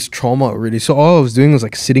 I have this trauma already. So all I was doing was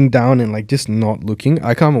like sitting down and like just not looking.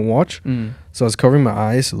 I can't even watch. So I was covering my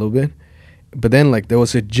eyes a little bit. But then like there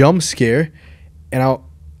was a jump scare, and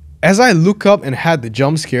as I look up and had the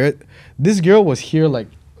jump scare, this girl was here like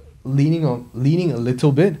leaning a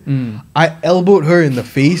little bit. I elbowed her in the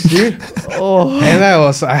face, dude. And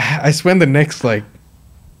I spent the next like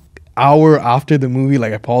hour after the movie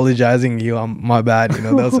like apologizing, my bad, you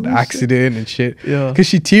know, that was an accident and shit. Yeah. Cause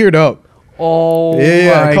she teared up. Oh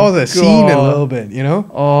yeah, I caused a scene a little bit, you know.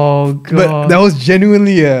 Oh god. But that was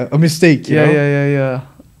genuinely a mistake. You know? Yeah.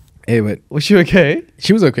 Hey, but Was she okay?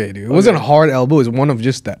 she was okay, dude. It wasn't a hard elbow. It was one of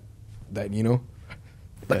just that you know,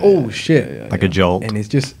 like shit, like a jolt. and it's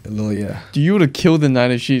just a little Do you would have killed the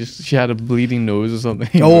night if she had a bleeding nose or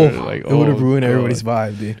something? Oh, like, it would have ruined God. everybody's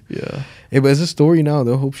vibe, dude. Yeah. Hey, but it's a story now,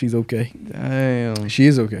 though. Hope she's okay. Damn. She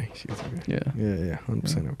is okay. She's okay. Yeah.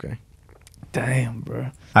 100% okay. Damn,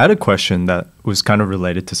 bro. I had a question that was kind of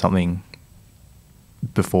related to something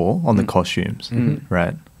before on the costumes,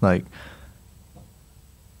 right? Like,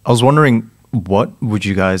 I was wondering, what would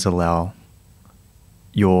you guys allow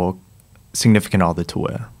your significant other to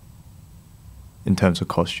wear in terms of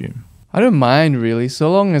costume? I don't mind really,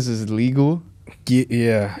 so long as it's legal.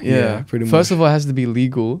 Yeah, pretty much. First of all, it has to be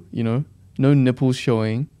legal, you know. No nipples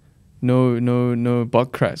showing, no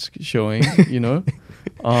butt cracks showing, you know.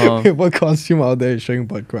 What costume out there is showing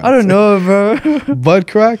butt cracks? I don't know, bro. Butt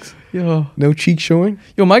cracks? Yo, No cheek showing?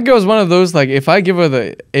 my girl's one of those, like, if I give her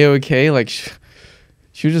the A-OK, like,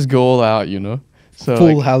 she'll just go all out, you know. So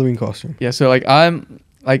Full like, Halloween costume. yeah, so like I'm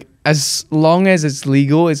like, as long as it's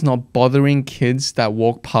legal, it's not bothering kids that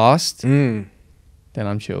walk past, then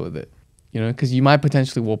I'm chill with it, you know, because you might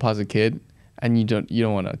potentially walk past a kid and you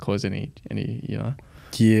don't want to cause any, you know.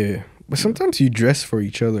 Yeah. But sometimes you dress for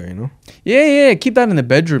each other, you know? Yeah, keep that in the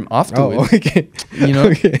bedroom afterwards. Oh, okay. You know,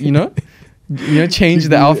 Okay. you know, change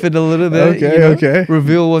the outfit a little bit. Okay, you know, okay.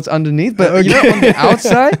 Reveal what's underneath, but Okay. you know, on the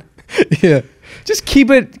outside, Yeah. just keep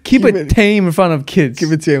it tame in front of kids.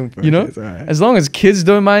 Give it to him. You know, Alright. as long as kids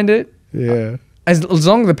don't mind it, Yeah. as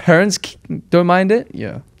long as the parents don't mind it,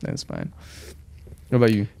 yeah, that's fine. What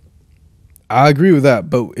about you? I agree with that.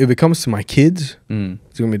 But if it comes to my kids, What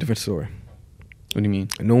it's going to be a different story. do you mean?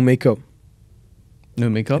 No makeup. No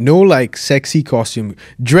makeup? No, like, sexy costume.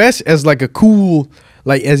 Dress as, like, a cool,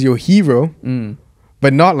 like, as your hero.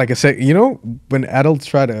 But not like you know, when adults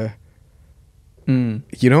try to,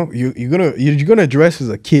 you know, you're gonna dress as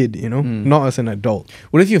a kid, you know, not as an adult.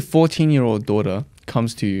 What if your 14-year-old daughter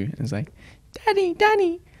comes to you and is like,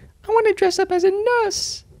 Daddy, I want to dress up as a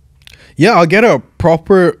nurse. Yeah, I'll get a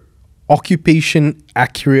proper occupation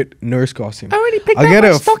accurate nurse costume. I already picked I'll out get my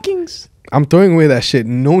a stockings. I'm throwing away that shit.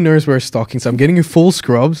 No nurse wears stockings. I'm getting you full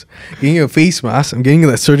scrubs, getting you a face mask. I'm getting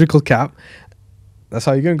you that surgical cap. That's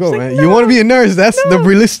how you're gonna go, man. You want to be a nurse? That's the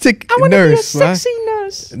realistic nurse. I want to be a sexy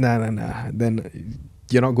nurse. Nah. Then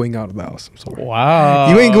you're not going out of the house. I'm sorry. Wow.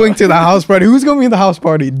 You ain't going to the house party. Who's gonna be in the house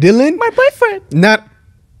party? Dylan? My boyfriend. Not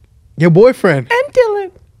your boyfriend.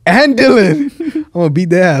 And Dylan. I'm gonna beat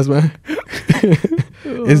their ass, man.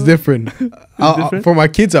 It's different. Different? For my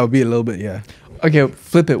kids, I'll be a little bit, yeah. Okay,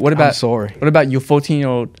 flip it. What about? I'm sorry. What about your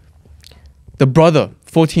 14-year-old, the brother,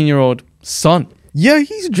 14-year-old son? Yeah,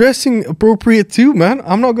 he's dressing appropriate too, man.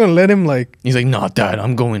 I'm not gonna let him like. He's like, nah, Dad,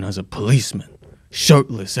 I'm going as a policeman,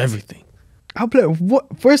 shirtless, everything. I'll be like,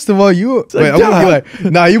 what? First of all, you. Wait, like, I'm gonna be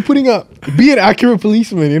like, nah, you're putting up. Be an accurate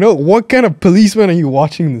policeman. You know what kind of policeman are you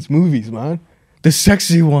watching in these movies, man? The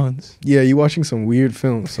sexy ones. Yeah, you watching some weird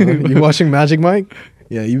films. Son. You watching Magic Mike?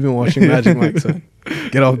 Yeah, you've been watching Magic Mike, son.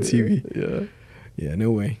 Get off the TV. Yeah,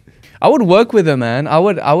 no way. I would work with him, man. I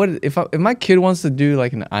would if my kid wants to do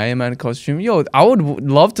like an Iron Man costume, I would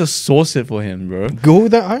love to source it for him, bro. Go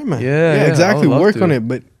with that Iron Man. Yeah, exactly. I would love Work to. on it.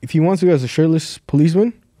 But if he wants to go as a shirtless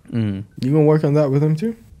policeman, you gonna work on that with him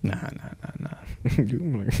too? Nah.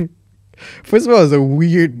 First of all, it's a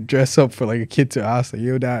weird dress up for like a kid to ask, like,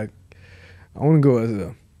 yo, Dad, I want to go as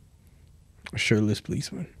a shirtless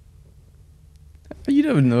policeman. You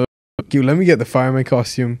never know. Yo, let me get the fireman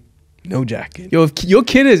costume. No jacket. Yo, if your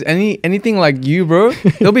kid is anything like you, bro,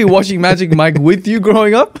 they'll be watching Magic Mike with you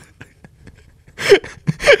growing up.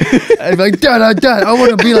 I'd be like, Dad, I want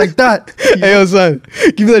to be like that. Hey, yo, son,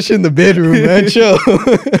 give that shit in the bedroom, man. Chill.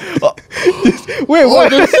 Wait, what?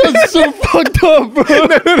 That sounds so fucked up, bro.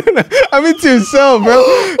 No. I'm into himself, bro.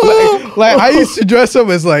 Like I used to dress up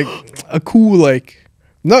as like a cool, like,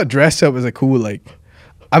 not dress up as a cool, like,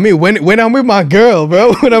 I mean, when I'm with my girl,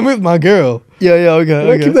 bro. When I'm with my girl. Yeah,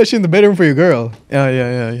 okay. Keep that shit in the bedroom for your girl.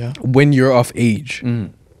 Yeah. When you're of age.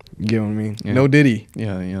 You get what I mean? Yeah. No Diddy.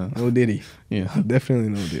 Yeah. No Diddy. Yeah. Definitely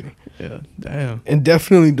no Diddy. Yeah. Damn. And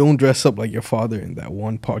definitely don't dress up like your father in that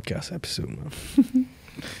one podcast episode, man.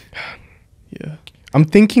 Yeah. I'm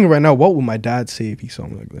thinking right now, what would my dad say if he saw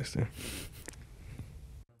me like this? Then?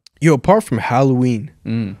 Yo, apart from Halloween,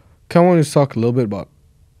 kind of want to talk a little bit about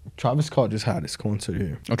Travis Scott just had his concert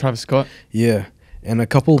here. Oh, Travis Scott? Yeah. And a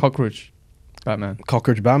couple... Cockroach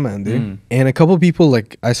Batman, dude. And a couple people,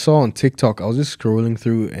 like, I saw on TikTok, I was just scrolling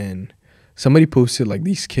through and somebody posted, like,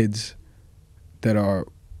 these kids that are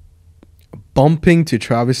bumping to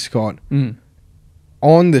Travis Scott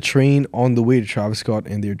on the train on the way to Travis Scott,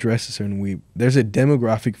 and they're dressed a certain way. There's a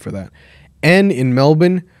demographic for that. And in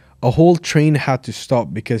Melbourne, a whole train had to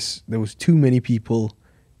stop because there was too many people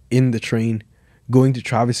in the train going to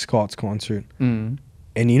Travis Scott's concert. And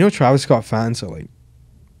you know, Travis Scott fans are like,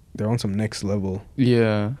 they're on some next level.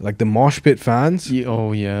 Yeah. Like the mosh pit fans. Yeah,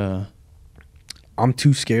 oh yeah. I'm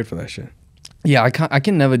too scared for that shit. Yeah, I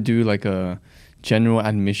can never do like a general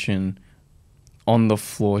admission on the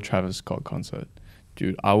floor Travis Scott concert.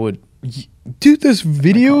 Dude, I would. Dude, there's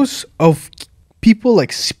videos of people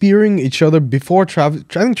like spearing each other before Travis.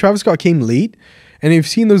 I think Travis Scott came late, and you've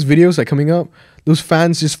seen those videos like coming up. Those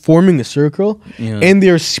fans just forming a circle, and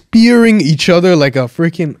they're spearing each other like a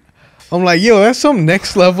freaking. I'm like, yo, that's some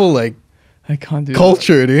next level like. I can't do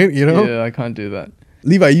culture, dude. You know? Yeah, I can't do that.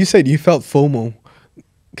 Levi, you said you felt FOMO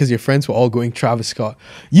because your friends were all going Travis Scott.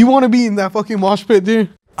 You want to be in that fucking mosh pit, dude?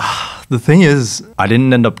 The thing is, I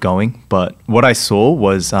didn't end up going, but what I saw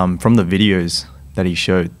was from the videos that he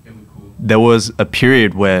showed, there was a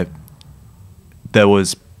period where there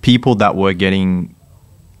was people that were getting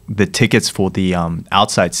the tickets for the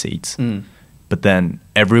outside seats, but then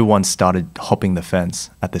everyone started hopping the fence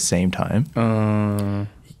at the same time.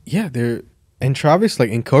 Yeah, and Travis like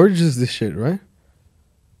encourages this shit, right?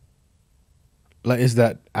 Like, is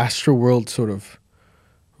that Astro World sort of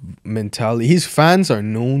mentality? His fans are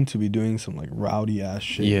known to be doing some like rowdy ass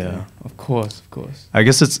shit. Yeah, of course. I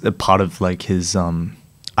guess it's a part of like his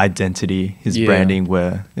identity, his branding,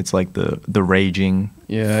 where it's like the raging,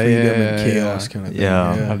 freedom and chaos kind of thing.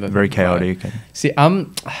 Yeah, very chaotic. See,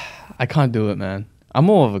 I can't do it, man. I'm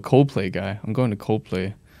more of a Coldplay guy. I'm going to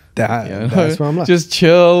Coldplay. That's where I'm like. Just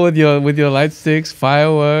chill with your light sticks,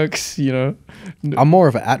 fireworks, you know. I'm more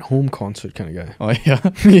of an at-home concert kind of guy. Oh yeah.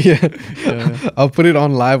 Yeah. I'll put it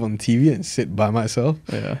on live on TV and sit by myself.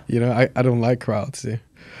 Yeah. You know, I don't like crowds there.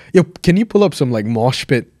 Yo, can you pull up some like mosh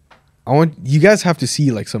pit? You guys have to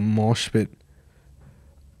see like some mosh pit.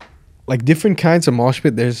 Like different kinds of mosh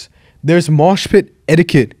pit. There's mosh pit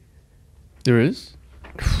etiquette. There is?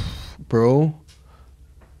 Bro.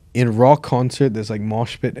 In rock concert, there's like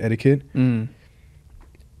mosh pit etiquette. And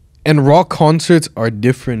rock concerts are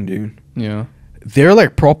different, dude. Yeah. they're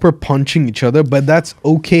like proper punching each other, but that's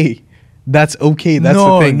okay. That's okay. That's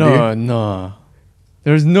no, the thing, no, dude. no.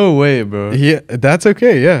 There's no way, bro. Yeah, that's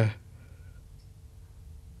okay. Yeah.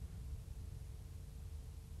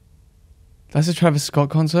 That's a Travis Scott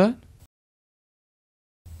concert?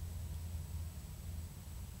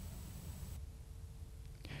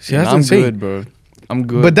 See, that's I'm insane. good, bro. I'm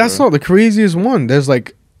good. But that's bro. not the craziest one. There's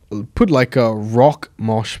like, put like a rock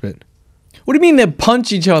mosh pit. What do you mean they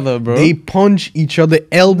punch each other, bro? They punch each other,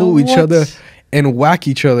 elbow No, each what? other, and whack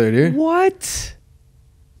each other, dude. What?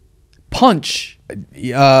 Punch.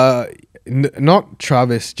 Not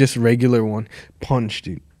Travis, just regular one. Punch,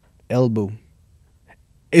 dude. Elbow.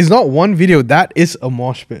 It's not one video. That is a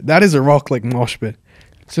mosh pit. That is a rock like mosh pit.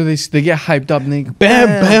 So they get hyped up and they Bam,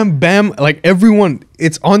 bam, bam. Like everyone,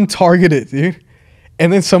 it's untargeted, dude.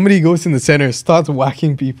 And then somebody goes in the center, starts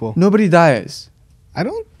whacking people. Nobody dies. I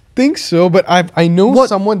don't think so, but I know What?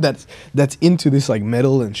 someone that's into this like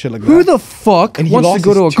metal and shit like Who that. the fuck And he wants to lost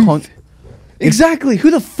go to a his tooth. concert? Exactly. Who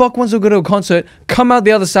the fuck wants to go to a concert, come out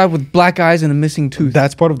the other side with black eyes and a missing tooth?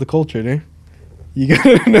 That's part of the culture, dude. You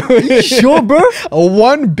gotta know. Sure, bro?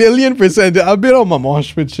 1,000,000,000%. I've been on my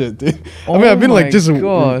mosh pit shit, dude. I mean, Oh I've been my like just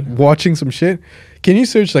God. watching some shit. Can you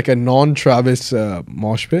search like a non-Travis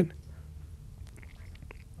mosh pit?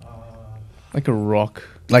 Like a rock.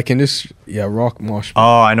 Like in this, rock mosh pit.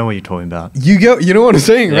 Oh, I know what you're talking about. You know what I'm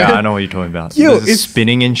saying, Yeah, right? I know what you're talking about. Yo, There's it's-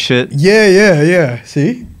 spinning and shit. Yeah.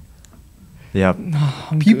 See? Yeah.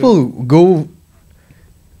 People go...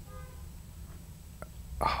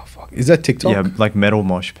 Oh, fuck. Is that TikTok? Yeah, like metal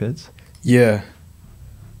mosh pits. Yeah.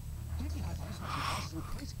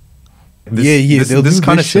 This, Yeah, This, they'll this do is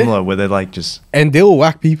kind of this shit. similar where they're like just. And they'll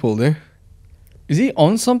whack people there. Is he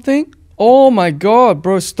on something? Oh my god,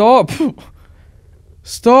 bro, stop.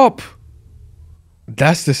 Stop.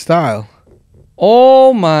 That's the style.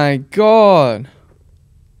 Oh my god.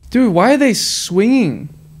 Dude, why are they swinging?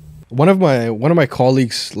 One of my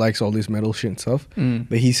colleagues likes all this metal shit and stuff,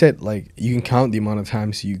 but he said like you can count the amount of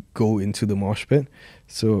times you go into the mosh pit.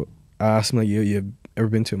 So I asked him like, you have ever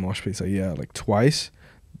been to a mosh pit? He's like, yeah, like twice,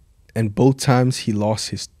 and both times he lost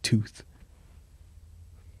his tooth.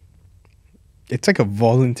 It's like a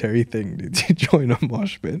voluntary thing, dude, to join a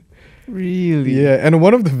mosh pit. Really? Yeah, and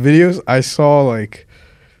one of the videos I saw, like,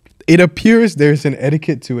 it appears there's an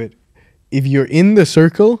etiquette to it. If you're in the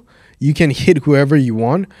circle, you can hit whoever you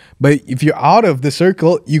want, but if you're out of the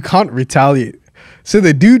circle, you can't retaliate. So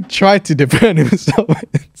the dude tried to defend himself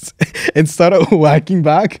and started whacking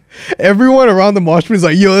back. Everyone around the mosh pit is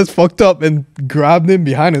like, yo, that's fucked up, and grabbed him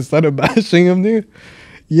behind and started bashing him, dude.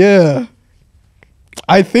 Yeah.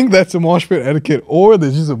 I think that's a mosh pit etiquette, or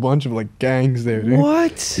there's just a bunch of like gangs there, dude.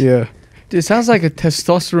 What? Yeah. Dude, it sounds like a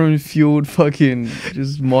testosterone fueled fucking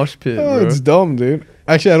just mosh pit, Oh, bro. it's dumb, dude.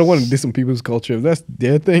 Actually, I don't want to diss some people's culture. If that's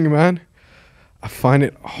their thing, man, I find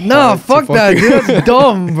it hard Nah, to fuck that, fucking- dude. That's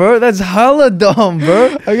dumb, bro. That's hella dumb,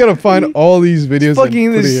 bro. I gotta find all these videos. Fucking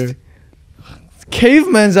and put it this here.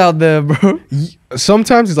 caveman's out there, bro.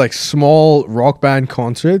 Sometimes it's like small rock band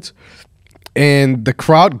concerts, and the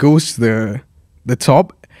crowd goes to the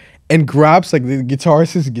top and grabs like the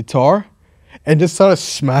guitarist's guitar and just started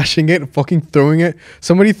smashing it and fucking throwing it.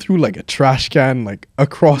 Somebody threw like a trash can like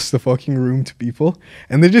across the fucking room to people,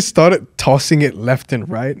 and they just started tossing it left and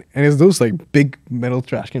right. And it's those like big metal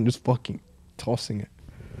trash cans just fucking tossing it.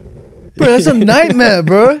 Bro, that's a nightmare,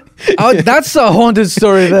 bro. That's a haunted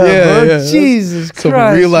story there, bro. Yeah. Jesus Some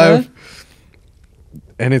Christ, real life, man.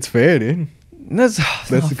 and it's fair, dude. That's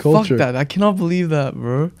the culture. Fuck that. I cannot believe that,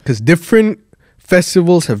 bro. Because different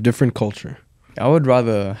festivals have different culture. I would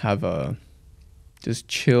rather have a just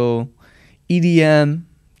chill EDM,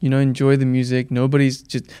 enjoy the music.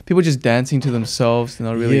 People just dancing to themselves. They're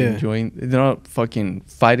not really Yeah. enjoying. They're not fucking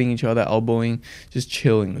fighting each other, elbowing, just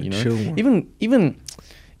chilling, Chill one.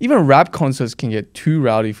 Even rap concerts can get too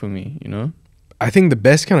rowdy for me, I think the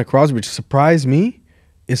best kind of crowds, which surprised me,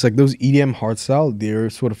 is like those EDM hardstyle, their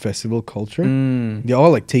sort of festival culture. They're all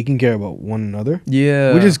like taking care about one another.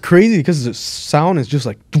 Yeah. Which is crazy because the sound is just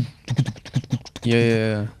like,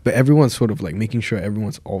 yeah. but everyone's sort of like making sure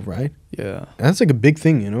everyone's all right. Yeah. And that's like a big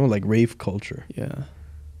thing, like rave culture. Yeah.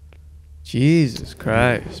 Jesus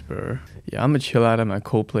Christ, bro. Yeah, I'm gonna chill out at my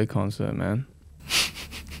Coldplay concert, man.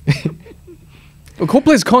 Well,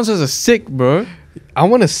 Coldplay's concerts are sick, bro. I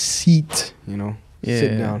want a seat, Yeah.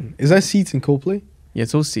 sit down. Is that seats in Coldplay? Yeah,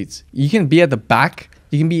 it's all seats. You can be at the back.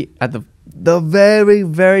 You can be at the very,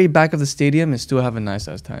 very back of the stadium and still have a nice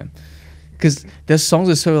ass time. Because their songs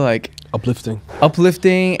are so like Uplifting.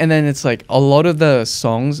 and then it's like a lot of the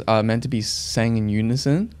songs are meant to be sang in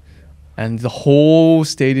unison. and the whole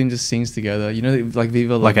stadium just sings together. You know, like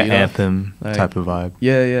Viva La Like an Vida. anthem Like- type of vibe.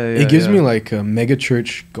 Yeah, yeah, yeah. It gives yeah. me like mega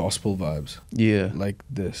church gospel vibes, yeah, like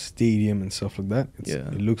the stadium and stuff like that. Yeah.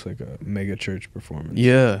 It looks like a mega church performance.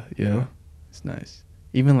 yeah, yeah. know? It's nice.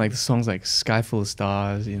 Even like the songs like "Sky Full of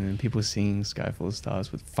Stars," you know, people sing "Sky Full of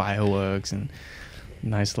Stars" with fireworks and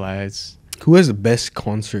nice lights. Who has the best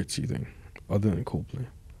concerts, you think, other than Coldplay?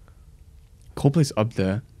 Coldplay's up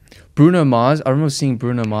there. Bruno Mars. I remember seeing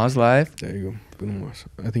Bruno Mars live. There you go. Bruno Mars.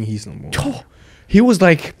 I think he's number one. He was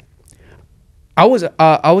like, I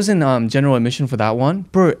was in general admission for that one,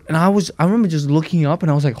 bro, and I remember just looking up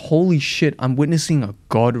and I was like, holy shit, I'm witnessing a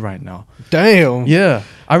god right now. Damn. Yeah,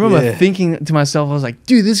 I remember Yeah. thinking to myself, I was like,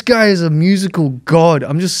 dude, this guy is a musical god.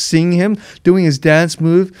 I'm just seeing him doing his dance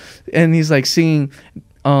move, and he's like singing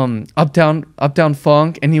Uptown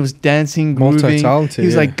Funk, and he was dancing, grooving. Multi-talented, He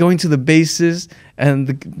was yeah. like going to the basses, and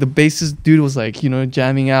the bassist dude was like, you know,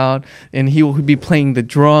 jamming out, and he would be playing the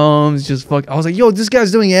drums, just fuck. I was like, yo, this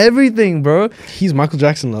guy's doing everything, bro. He's Michael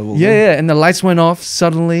Jackson level. Yeah, bro. yeah. And the lights went off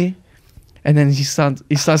suddenly, and then he starts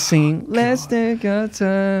singing, "Let's take our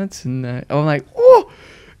time tonight." I'm like,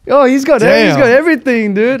 oh, he's got Damn.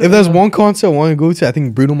 everything, dude. If there's one concert I want to go to, I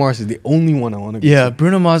think Bruno Mars is the only one I want to go Yeah, to.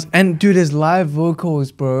 Bruno Mars, and dude, his live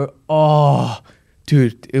vocals, bro. Oh,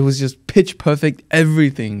 dude, it was just pitch perfect,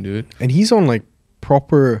 everything, dude. And he's on like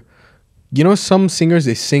proper, you know, some singers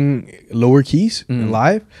they sing lower keys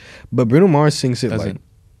live, but Bruno Mars sings it like Doesn't.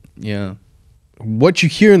 Yeah, what you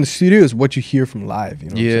hear in the studio is what you hear from live. You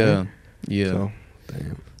know what I'm yeah, saying? yeah. So,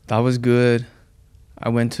 damn. That was good. I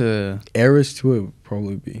went to Eras tour would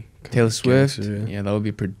probably be Taylor Swift. gangster, Yeah, that would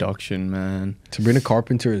be production, man. Sabrina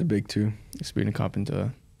Carpenter is big too. Sabrina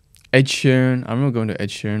Carpenter. Ed Sheeran. I remember going to Ed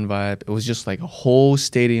Sheeran vibe. It was just like a whole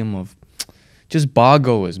stadium of just bar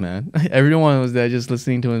goers, man. Everyone was there just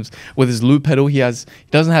listening to him with his loop pedal. He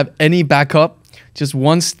doesn't have any backup. Just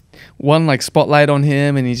one like spotlight on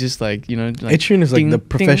him, and he's just like, you know, like Ed Sheeran is like ding, the ding,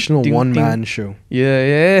 professional ding, one man ding. show.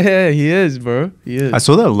 Yeah, he is, bro. He is. I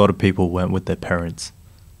saw that a lot of people went with their parents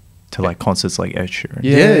to like concerts like Ed Sheeran.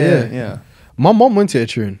 Yeah. My mom went to Ed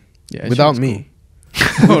Sheeran Yeah, Ed without Sheeran's me.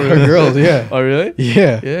 Oh, really? Her girls, yeah. Oh, really?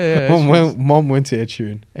 Yeah. Yeah. Mom went to Ed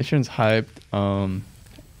Sheeran. Ed Sheeran's hyped.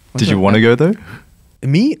 Did you want to go though?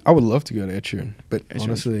 Me, I would love to go to Ed Sheeran, but Ed Sheeran's-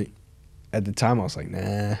 honestly, at the time I was like, nah,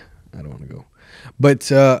 I don't want to go.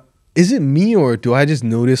 But is it me or do I just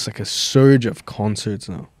notice like a surge of concerts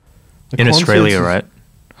now? Like In concerts Australia, is- right?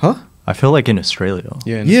 Huh? I feel like in Australia.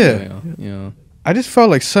 Yeah. Yeah. Australia, yeah. I just felt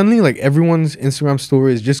like suddenly like everyone's Instagram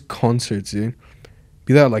story is just concerts, dude.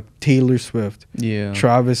 Be that like Taylor Swift, Yeah.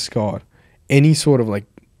 Travis Scott, any sort of like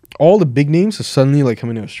all the big names are suddenly like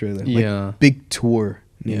coming to Australia. Like Yeah. big tour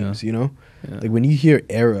Yeah. names, you know? Yeah. Like when you hear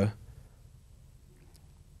Era,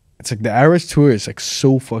 it's like the Eras tour is like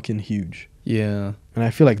so fucking huge. Yeah. And I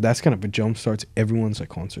feel like that's kind of a jump starts everyone's like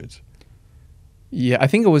concerts. Yeah, I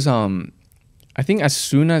think it was I think as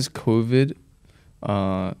soon as COVID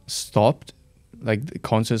stopped, like the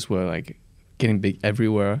concerts were like getting big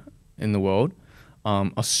everywhere in the world.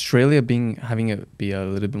 Australia having it be a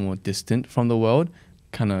little bit more distant from the world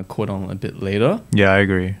kind of caught on a bit later. Yeah, I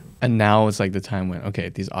agree. And now it's like the time when, okay,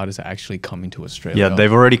 these artists are actually coming to Australia. Yeah,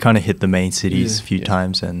 they've already kind of hit the main cities a few Yeah.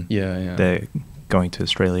 times, and yeah. they're going to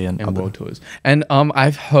Australia and And other. world tours. And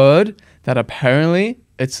I've heard that apparently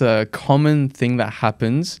it's a common thing that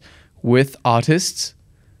happens with artists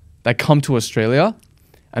that come to Australia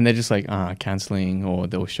and they're just like canceling, or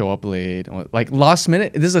they'll show up late, or like last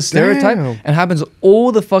minute. This is a stereotype Damn. and happens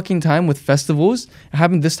all the fucking time with festivals. It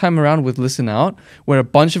happened this time around with Listen Out, where a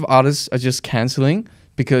bunch of artists are just canceling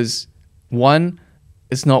because one,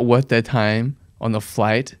 it's not worth their time on the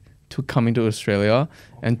flight to coming to Australia,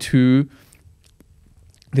 and two,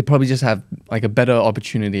 they probably just have like a better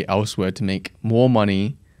opportunity elsewhere to make more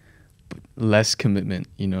money, but less commitment,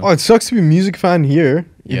 you know. Oh, it sucks to be a music fan here.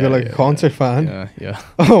 If Yeah, you're like yeah, a concert fan. Yeah.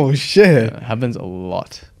 Oh shit. Yeah, it happens a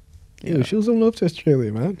lot. Yo, show some love to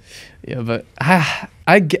Australia, man. Yeah, but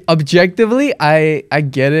objectively, I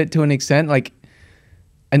get it to an extent. Like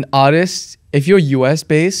an artist, if you're US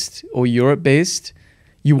based or Europe based,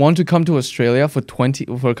 you want to come to Australia for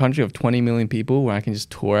a country of 20 million people where I can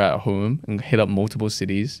just tour at home and hit up multiple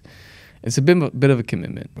cities. It's a bit of a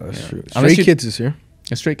commitment. That's yeah. true. Unless Stray you- Kids is here.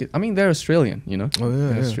 A Stray Kids. I mean, they're Australian, you know? Oh, yeah,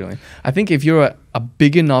 They're yeah. Australian. I think if you're a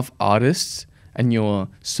big enough artist and you're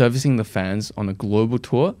servicing the fans on a global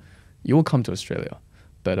tour, you will come to Australia.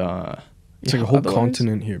 But It's yeah, like a whole otherwise-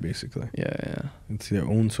 continent here, basically. Yeah. It's their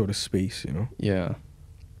own sort of space, you know? Yeah.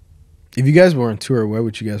 If you guys were on tour, where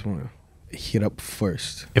would you guys want to hit up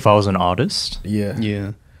first? If I was an artist, Yeah.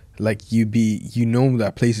 Yeah. Like you know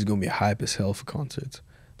that place is going to be hype as hell for concerts.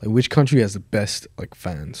 Like, which country has the best like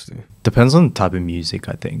fans? Dude? Depends on the type of music,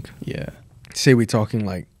 I think. Yeah. Say we're talking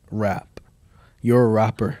like rap. You're a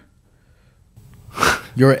rapper.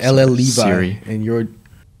 You're LL Levi, Siri. and you're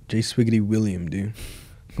J Swiggity William, dude.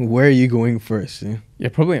 Where are you going first, dude? Yeah,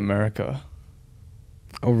 probably America.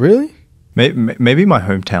 Oh, really? Maybe my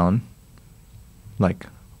hometown, like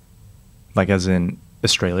as in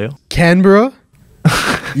Australia. Canberra?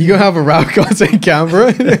 You gonna have a rap concert in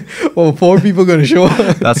Canberra? Well, 4 people gonna show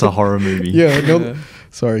up. That's a horror movie. Yeah, no. Yeah.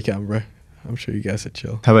 Sorry, Canberra. I'm sure you guys are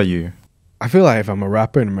chill. How about you? I feel like if I'm a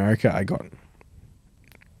rapper in America,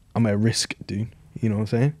 I'm at risk, dude. You know what I'm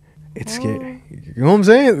saying? It's scary. You know what I'm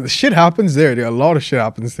saying? The shit happens there, dude. A lot of shit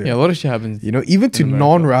happens there. Yeah, a lot of shit happens. You know, even to in America.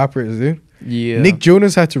 non-rappers, dude. Yeah. Nick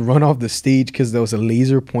Jonas had to run off the stage because there was a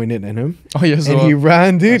laser pointed at him. Oh, yeah. And he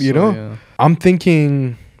ran, dude, I you saw, know? yeah. I'm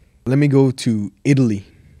thinking, let me go to Italy.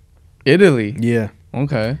 Italy. Yeah.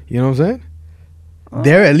 Okay. You know what I'm saying?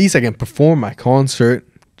 There, at least I can perform my concert,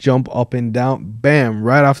 jump up and down, bam,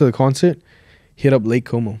 right after the concert, hit up Lake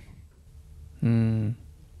Como. Mm.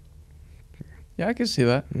 Yeah, I can see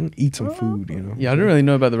that. Eat some food, you know? Yeah, I don't really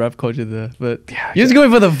know about the rap culture there, but Yeah, you're just going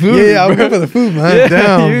for the food. Yeah, I'm bro. going for the food, man. Yeah,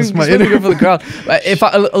 Damn. you're It's my supposed to go for the crowd. But if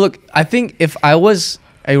I look, I think if I was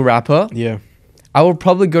a rapper, Yeah. I would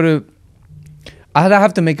probably go to. I'd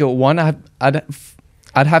have to make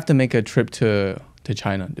I'd have to make a trip to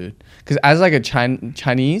China, dude. Because as like a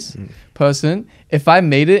Chinese person, if I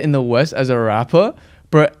made it in the West as a rapper,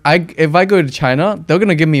 bro, if I go to China, they're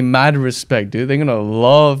gonna give me mad respect, dude. They're gonna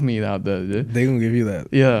love me out there, dude. They gonna give you that.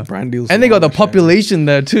 Yeah, Brand deals. and they got the from population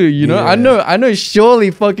there too. You know, Yeah. I know.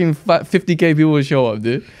 Surely, fucking 50K people will show up,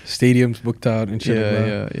 dude. Stadiums booked out and shit like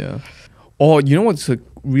that. Yeah. Oh, you know what's a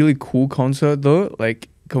really cool concert though? Like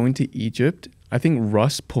going to Egypt. I think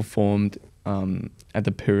Russ performed at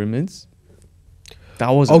the pyramids. That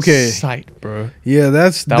was Okay. a sight, bro. Yeah,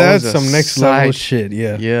 that's was a some next level sight. shit.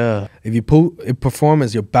 Yeah. Yeah. If you perform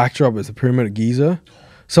as your backdrop as the Pyramid of Giza,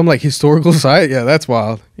 some like historical site, yeah, that's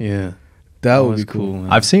wild. Yeah. That would was be cool.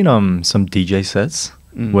 man. I've seen some DJ sets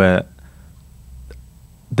Mm. where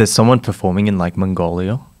there's someone performing in like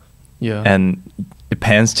Mongolia, Yeah. and it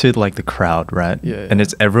pans to like the crowd, right? Yeah, And yeah.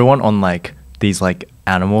 it's everyone on like these like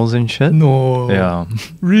animals and shit. no. Yeah.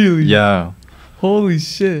 Really? Yeah. Holy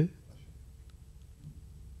shit.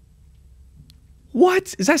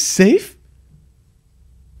 What? Is that safe?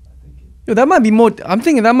 Yo, that might be more. I'm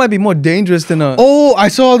thinking that might be more dangerous than a. Oh, I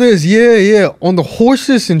saw this. Yeah, yeah. On the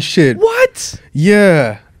horses and shit. What?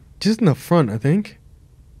 Yeah. Just in the front, I think.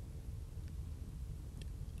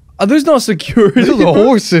 Are those not security? Those are the bro?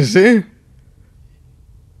 horses, eh?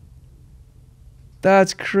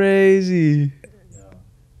 That's crazy.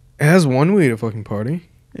 It has one way to fucking party.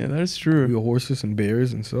 Yeah, that's We true. got horses and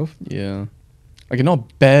bears and stuff. Yeah. Like,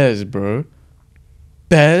 not bears, bro.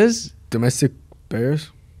 Bears? Domestic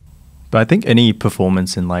bears. But I think any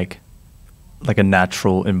performance in like a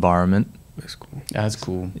natural environment, That's cool. That's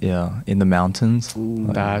cool. yeah, in the mountains,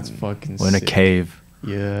 That's fucking or in a sick. cave.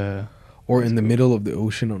 Yeah. Or in the middle of the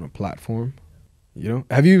ocean on a platform. You know?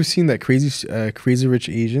 Have you seen that Crazy Rich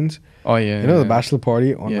Asians? Oh, yeah. You know, the yeah. bachelor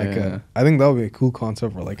party on like Yeah. I think that would be a cool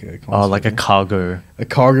concept for like a concert. Oh, like a cargo. a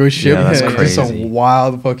cargo ship. Yeah, that's Just crazy. some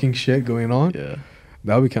wild fucking shit going on. Yeah.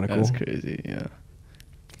 That would be kind of cool. That's crazy. Yeah.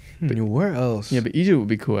 But where else? Yeah, but Egypt would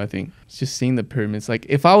be cool, I think. It's just seeing the pyramids. Like,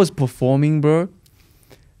 if I was performing, bro,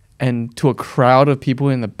 and to a crowd of people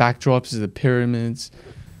in the backdrops is the pyramids,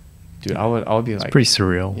 dude, I would be It's like, pretty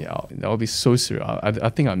surreal. yeah, that would be so surreal. I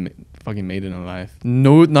think fucking made it in life.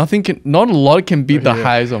 No, not a lot can beat the Yeah.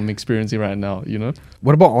 highs I'm experiencing right now, you know?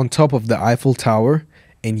 What about on top of the Eiffel Tower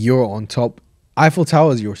and you're on top? Eiffel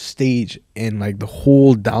Tower is your stage and like the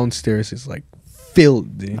whole downstairs is like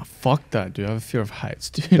filled, dude. Nah, fuck that, dude. I have a fear of heights,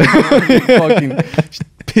 dude. I'm fucking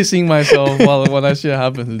pissing myself while that shit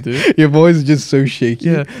happens, dude. Your voice is just so shaky.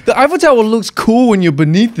 Yeah, the Eiffel Tower looks cool when you're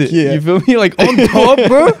beneath it. Yeah. You feel me? Like on top,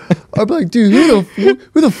 bro. I'd be like, dude,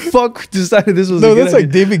 who the fuck decided this was? No, a good that's like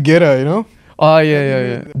idea? David Guetta, you know? Oh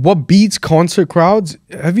yeah. What beats concert crowds?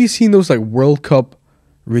 Have you seen those like World Cup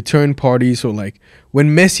return parties or like when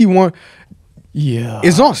Messi won? Yeah,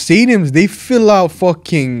 It's not stadiums. They fill out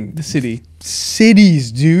fucking the city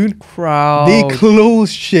cities, dude. crowd. They close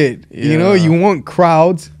shit. You know, Yeah. you want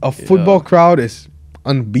crowds. A football crowd is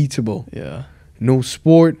unbeatable. Yeah, No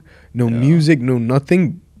sport, no Yeah. music, no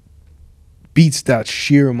nothing beats that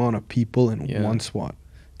sheer amount of people in Yeah. one spot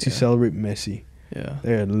to Yeah. celebrate Messi. yeah.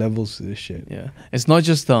 There are levels to this shit. Yeah, it's not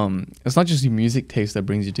just your music taste that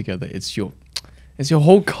brings you together. It's your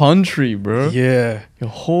whole country, bro. Yeah. Your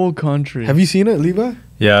whole country. Have you seen it, Levi?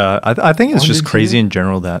 Yeah, I think it's On just the crazy internet? in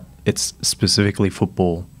general that it's specifically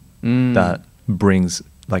football Mm. that brings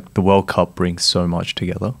like the World Cup brings so much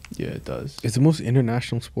together. Yeah, it does. It's the most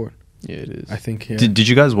international sport, Yeah, it is. I think. Yeah. Did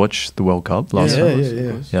you guys watch the World Cup last Yeah, time?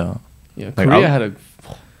 yeah. Yeah. Yeah, Like, Korea I- had a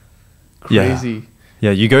Yeah. crazy.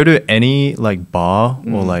 Yeah, you go to any like bar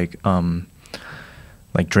or like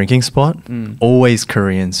drinking spot, always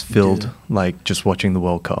Koreans filled like just watching the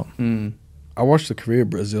World Cup. I watched the Korea,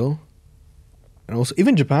 Brazil, and also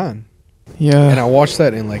even Japan. Yeah. And I watched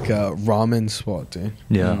that in like a ramen spot, dude.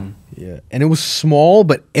 Yeah. Yeah, and it was small,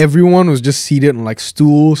 but everyone was just seated on like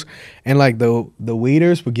stools, and like the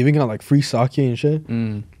waiters were giving out like free sake and shit.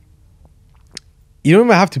 You don't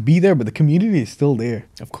even have to be there, but the community is still there.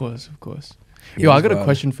 Of course, of course. Yeah, Yo, I it's got a valid.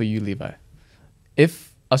 question for you, Levi.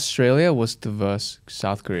 If Australia was to verse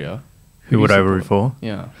South Korea, Who do would you I root support? for?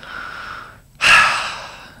 Yeah.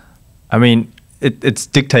 I mean, it's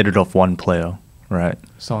dictated off one player, right?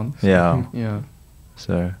 Son. Yeah. Yeah.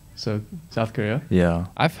 So So South Korea. yeah.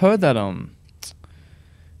 I've heard that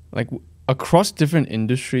like across different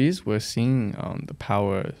industries, we're seeing the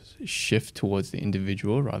power shift towards the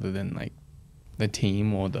individual rather than like the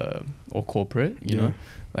team or corporate. You know,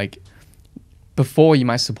 like before you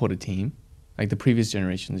might support a team, like the previous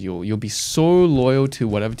generations, you'll be so loyal to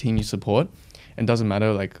whatever team you support, and doesn't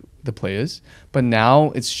matter like the players. But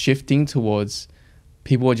now it's shifting towards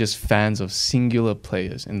people are just fans of singular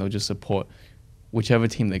players, and they'll just support whichever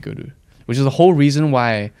team they go to, which is the whole reason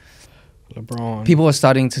why LeBron. people are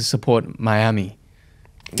starting to support Miami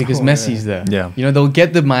because Oh, Messi's there. Yeah. You know, they'll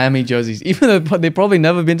get the Miami jerseys, even though they've probably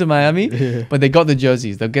never been to Miami, Yeah. but they got the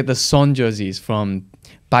jerseys. They'll get the Son jerseys from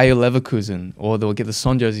Bayer Leverkusen, or they'll get the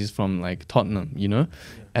Son jerseys from like Tottenham, you know?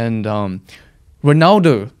 And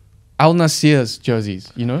Ronaldo, Al Nassr's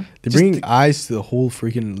jerseys, you know? They Just bring eyes to the whole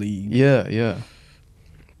freaking league. yeah, yeah.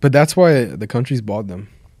 But that's why the countries bought them,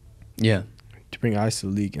 Yeah. to bring eyes to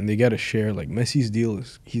the league, and they got to share. Like Messi's deal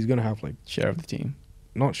is he's gonna have like Share of the team.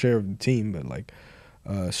 not share of the team, but like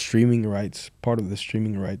streaming rights, part of the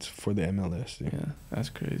streaming rights for the MLS. dude. Yeah, that's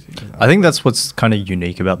crazy. I think that's what's kind of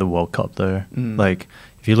unique about the World Cup, though. Like,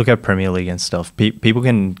 if you look at Premier League and stuff, people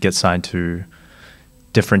can get signed to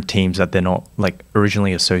different teams that they're not like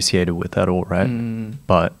originally associated with at all, right?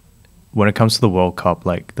 But when it comes to the World Cup,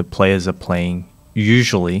 like the players are playing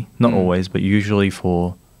usually, not always, but usually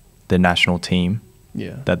for the national team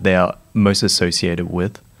Yeah. that they are most associated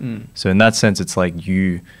with. So in that sense, it's like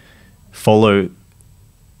you follow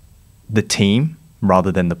the team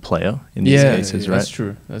rather than the player in these cases, right? That's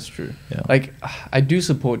true. That's true. Yeah. Like I do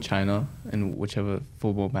support China in whichever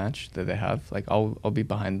football match that they have. Like I'll be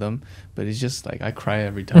behind them, but it's just like I cry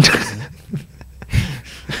every time.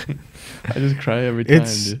 I just cry every time.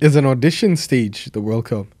 Dude. It's an audition stage, the World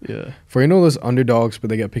Cup. Yeah. For those underdogs, but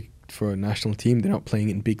they get picked for a national team. They're not playing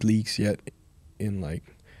in big leagues yet. In like,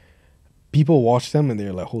 people watch them and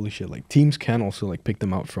they're like, holy shit! Like teams can also like pick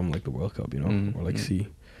them out from like the World Cup, you know, or like see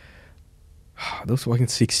those fucking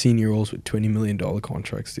 16-year-olds with $20 million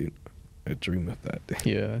contracts, dude. I dream of that.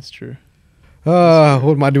 Yeah, that's true. What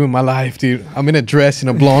am I doing with my life, dude? I'm in a dress in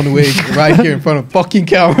a blonde wig right here in front of fucking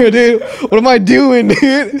camera, dude. What am I doing,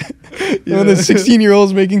 dude? And the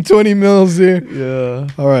 16-year-olds making 20 mils, dude. Yeah.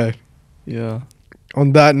 All right. Yeah.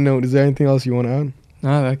 On that note, is there anything else you want to add?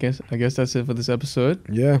 No, I guess that's it for this episode.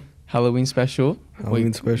 Yeah. Halloween special.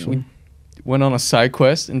 Halloween special. We went on a side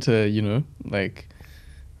quest into, like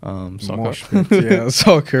soccer. Mosh pits, yeah,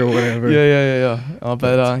 soccer, whatever. Yeah.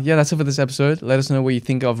 But that's it for this episode. Let us know what you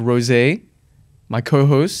think of Rose, my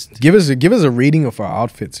co-host. Give us a rating of our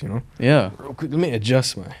outfits, you know. Yeah. Real quick, let me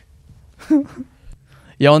adjust my.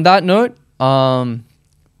 Yeah, on that note, from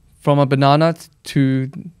a banana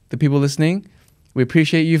to the people listening, we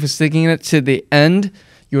appreciate you for sticking it to the end.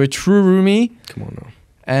 You're a true roomie. Come on now.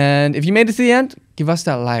 And if you made it to the end, give us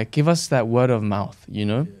that like, give us that word of mouth, you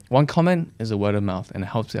know? Yeah. One comment is a word of mouth, and it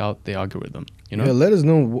helps out the algorithm, you know? Yeah, let us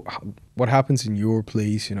know what happens in your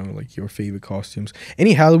place, you know, like your favorite costumes.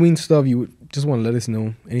 Any Halloween stuff you would just want to let us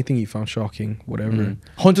know. Anything you found shocking, whatever.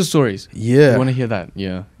 Haunted stories. Yeah. We want to hear that,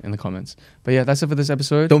 in the comments. But yeah, that's it for this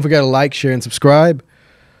episode. Don't forget to like, share, and subscribe.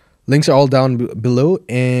 Links are all down below.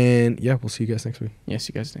 And yeah, we'll see you guys next week. Yeah,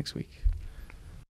 see you guys next week.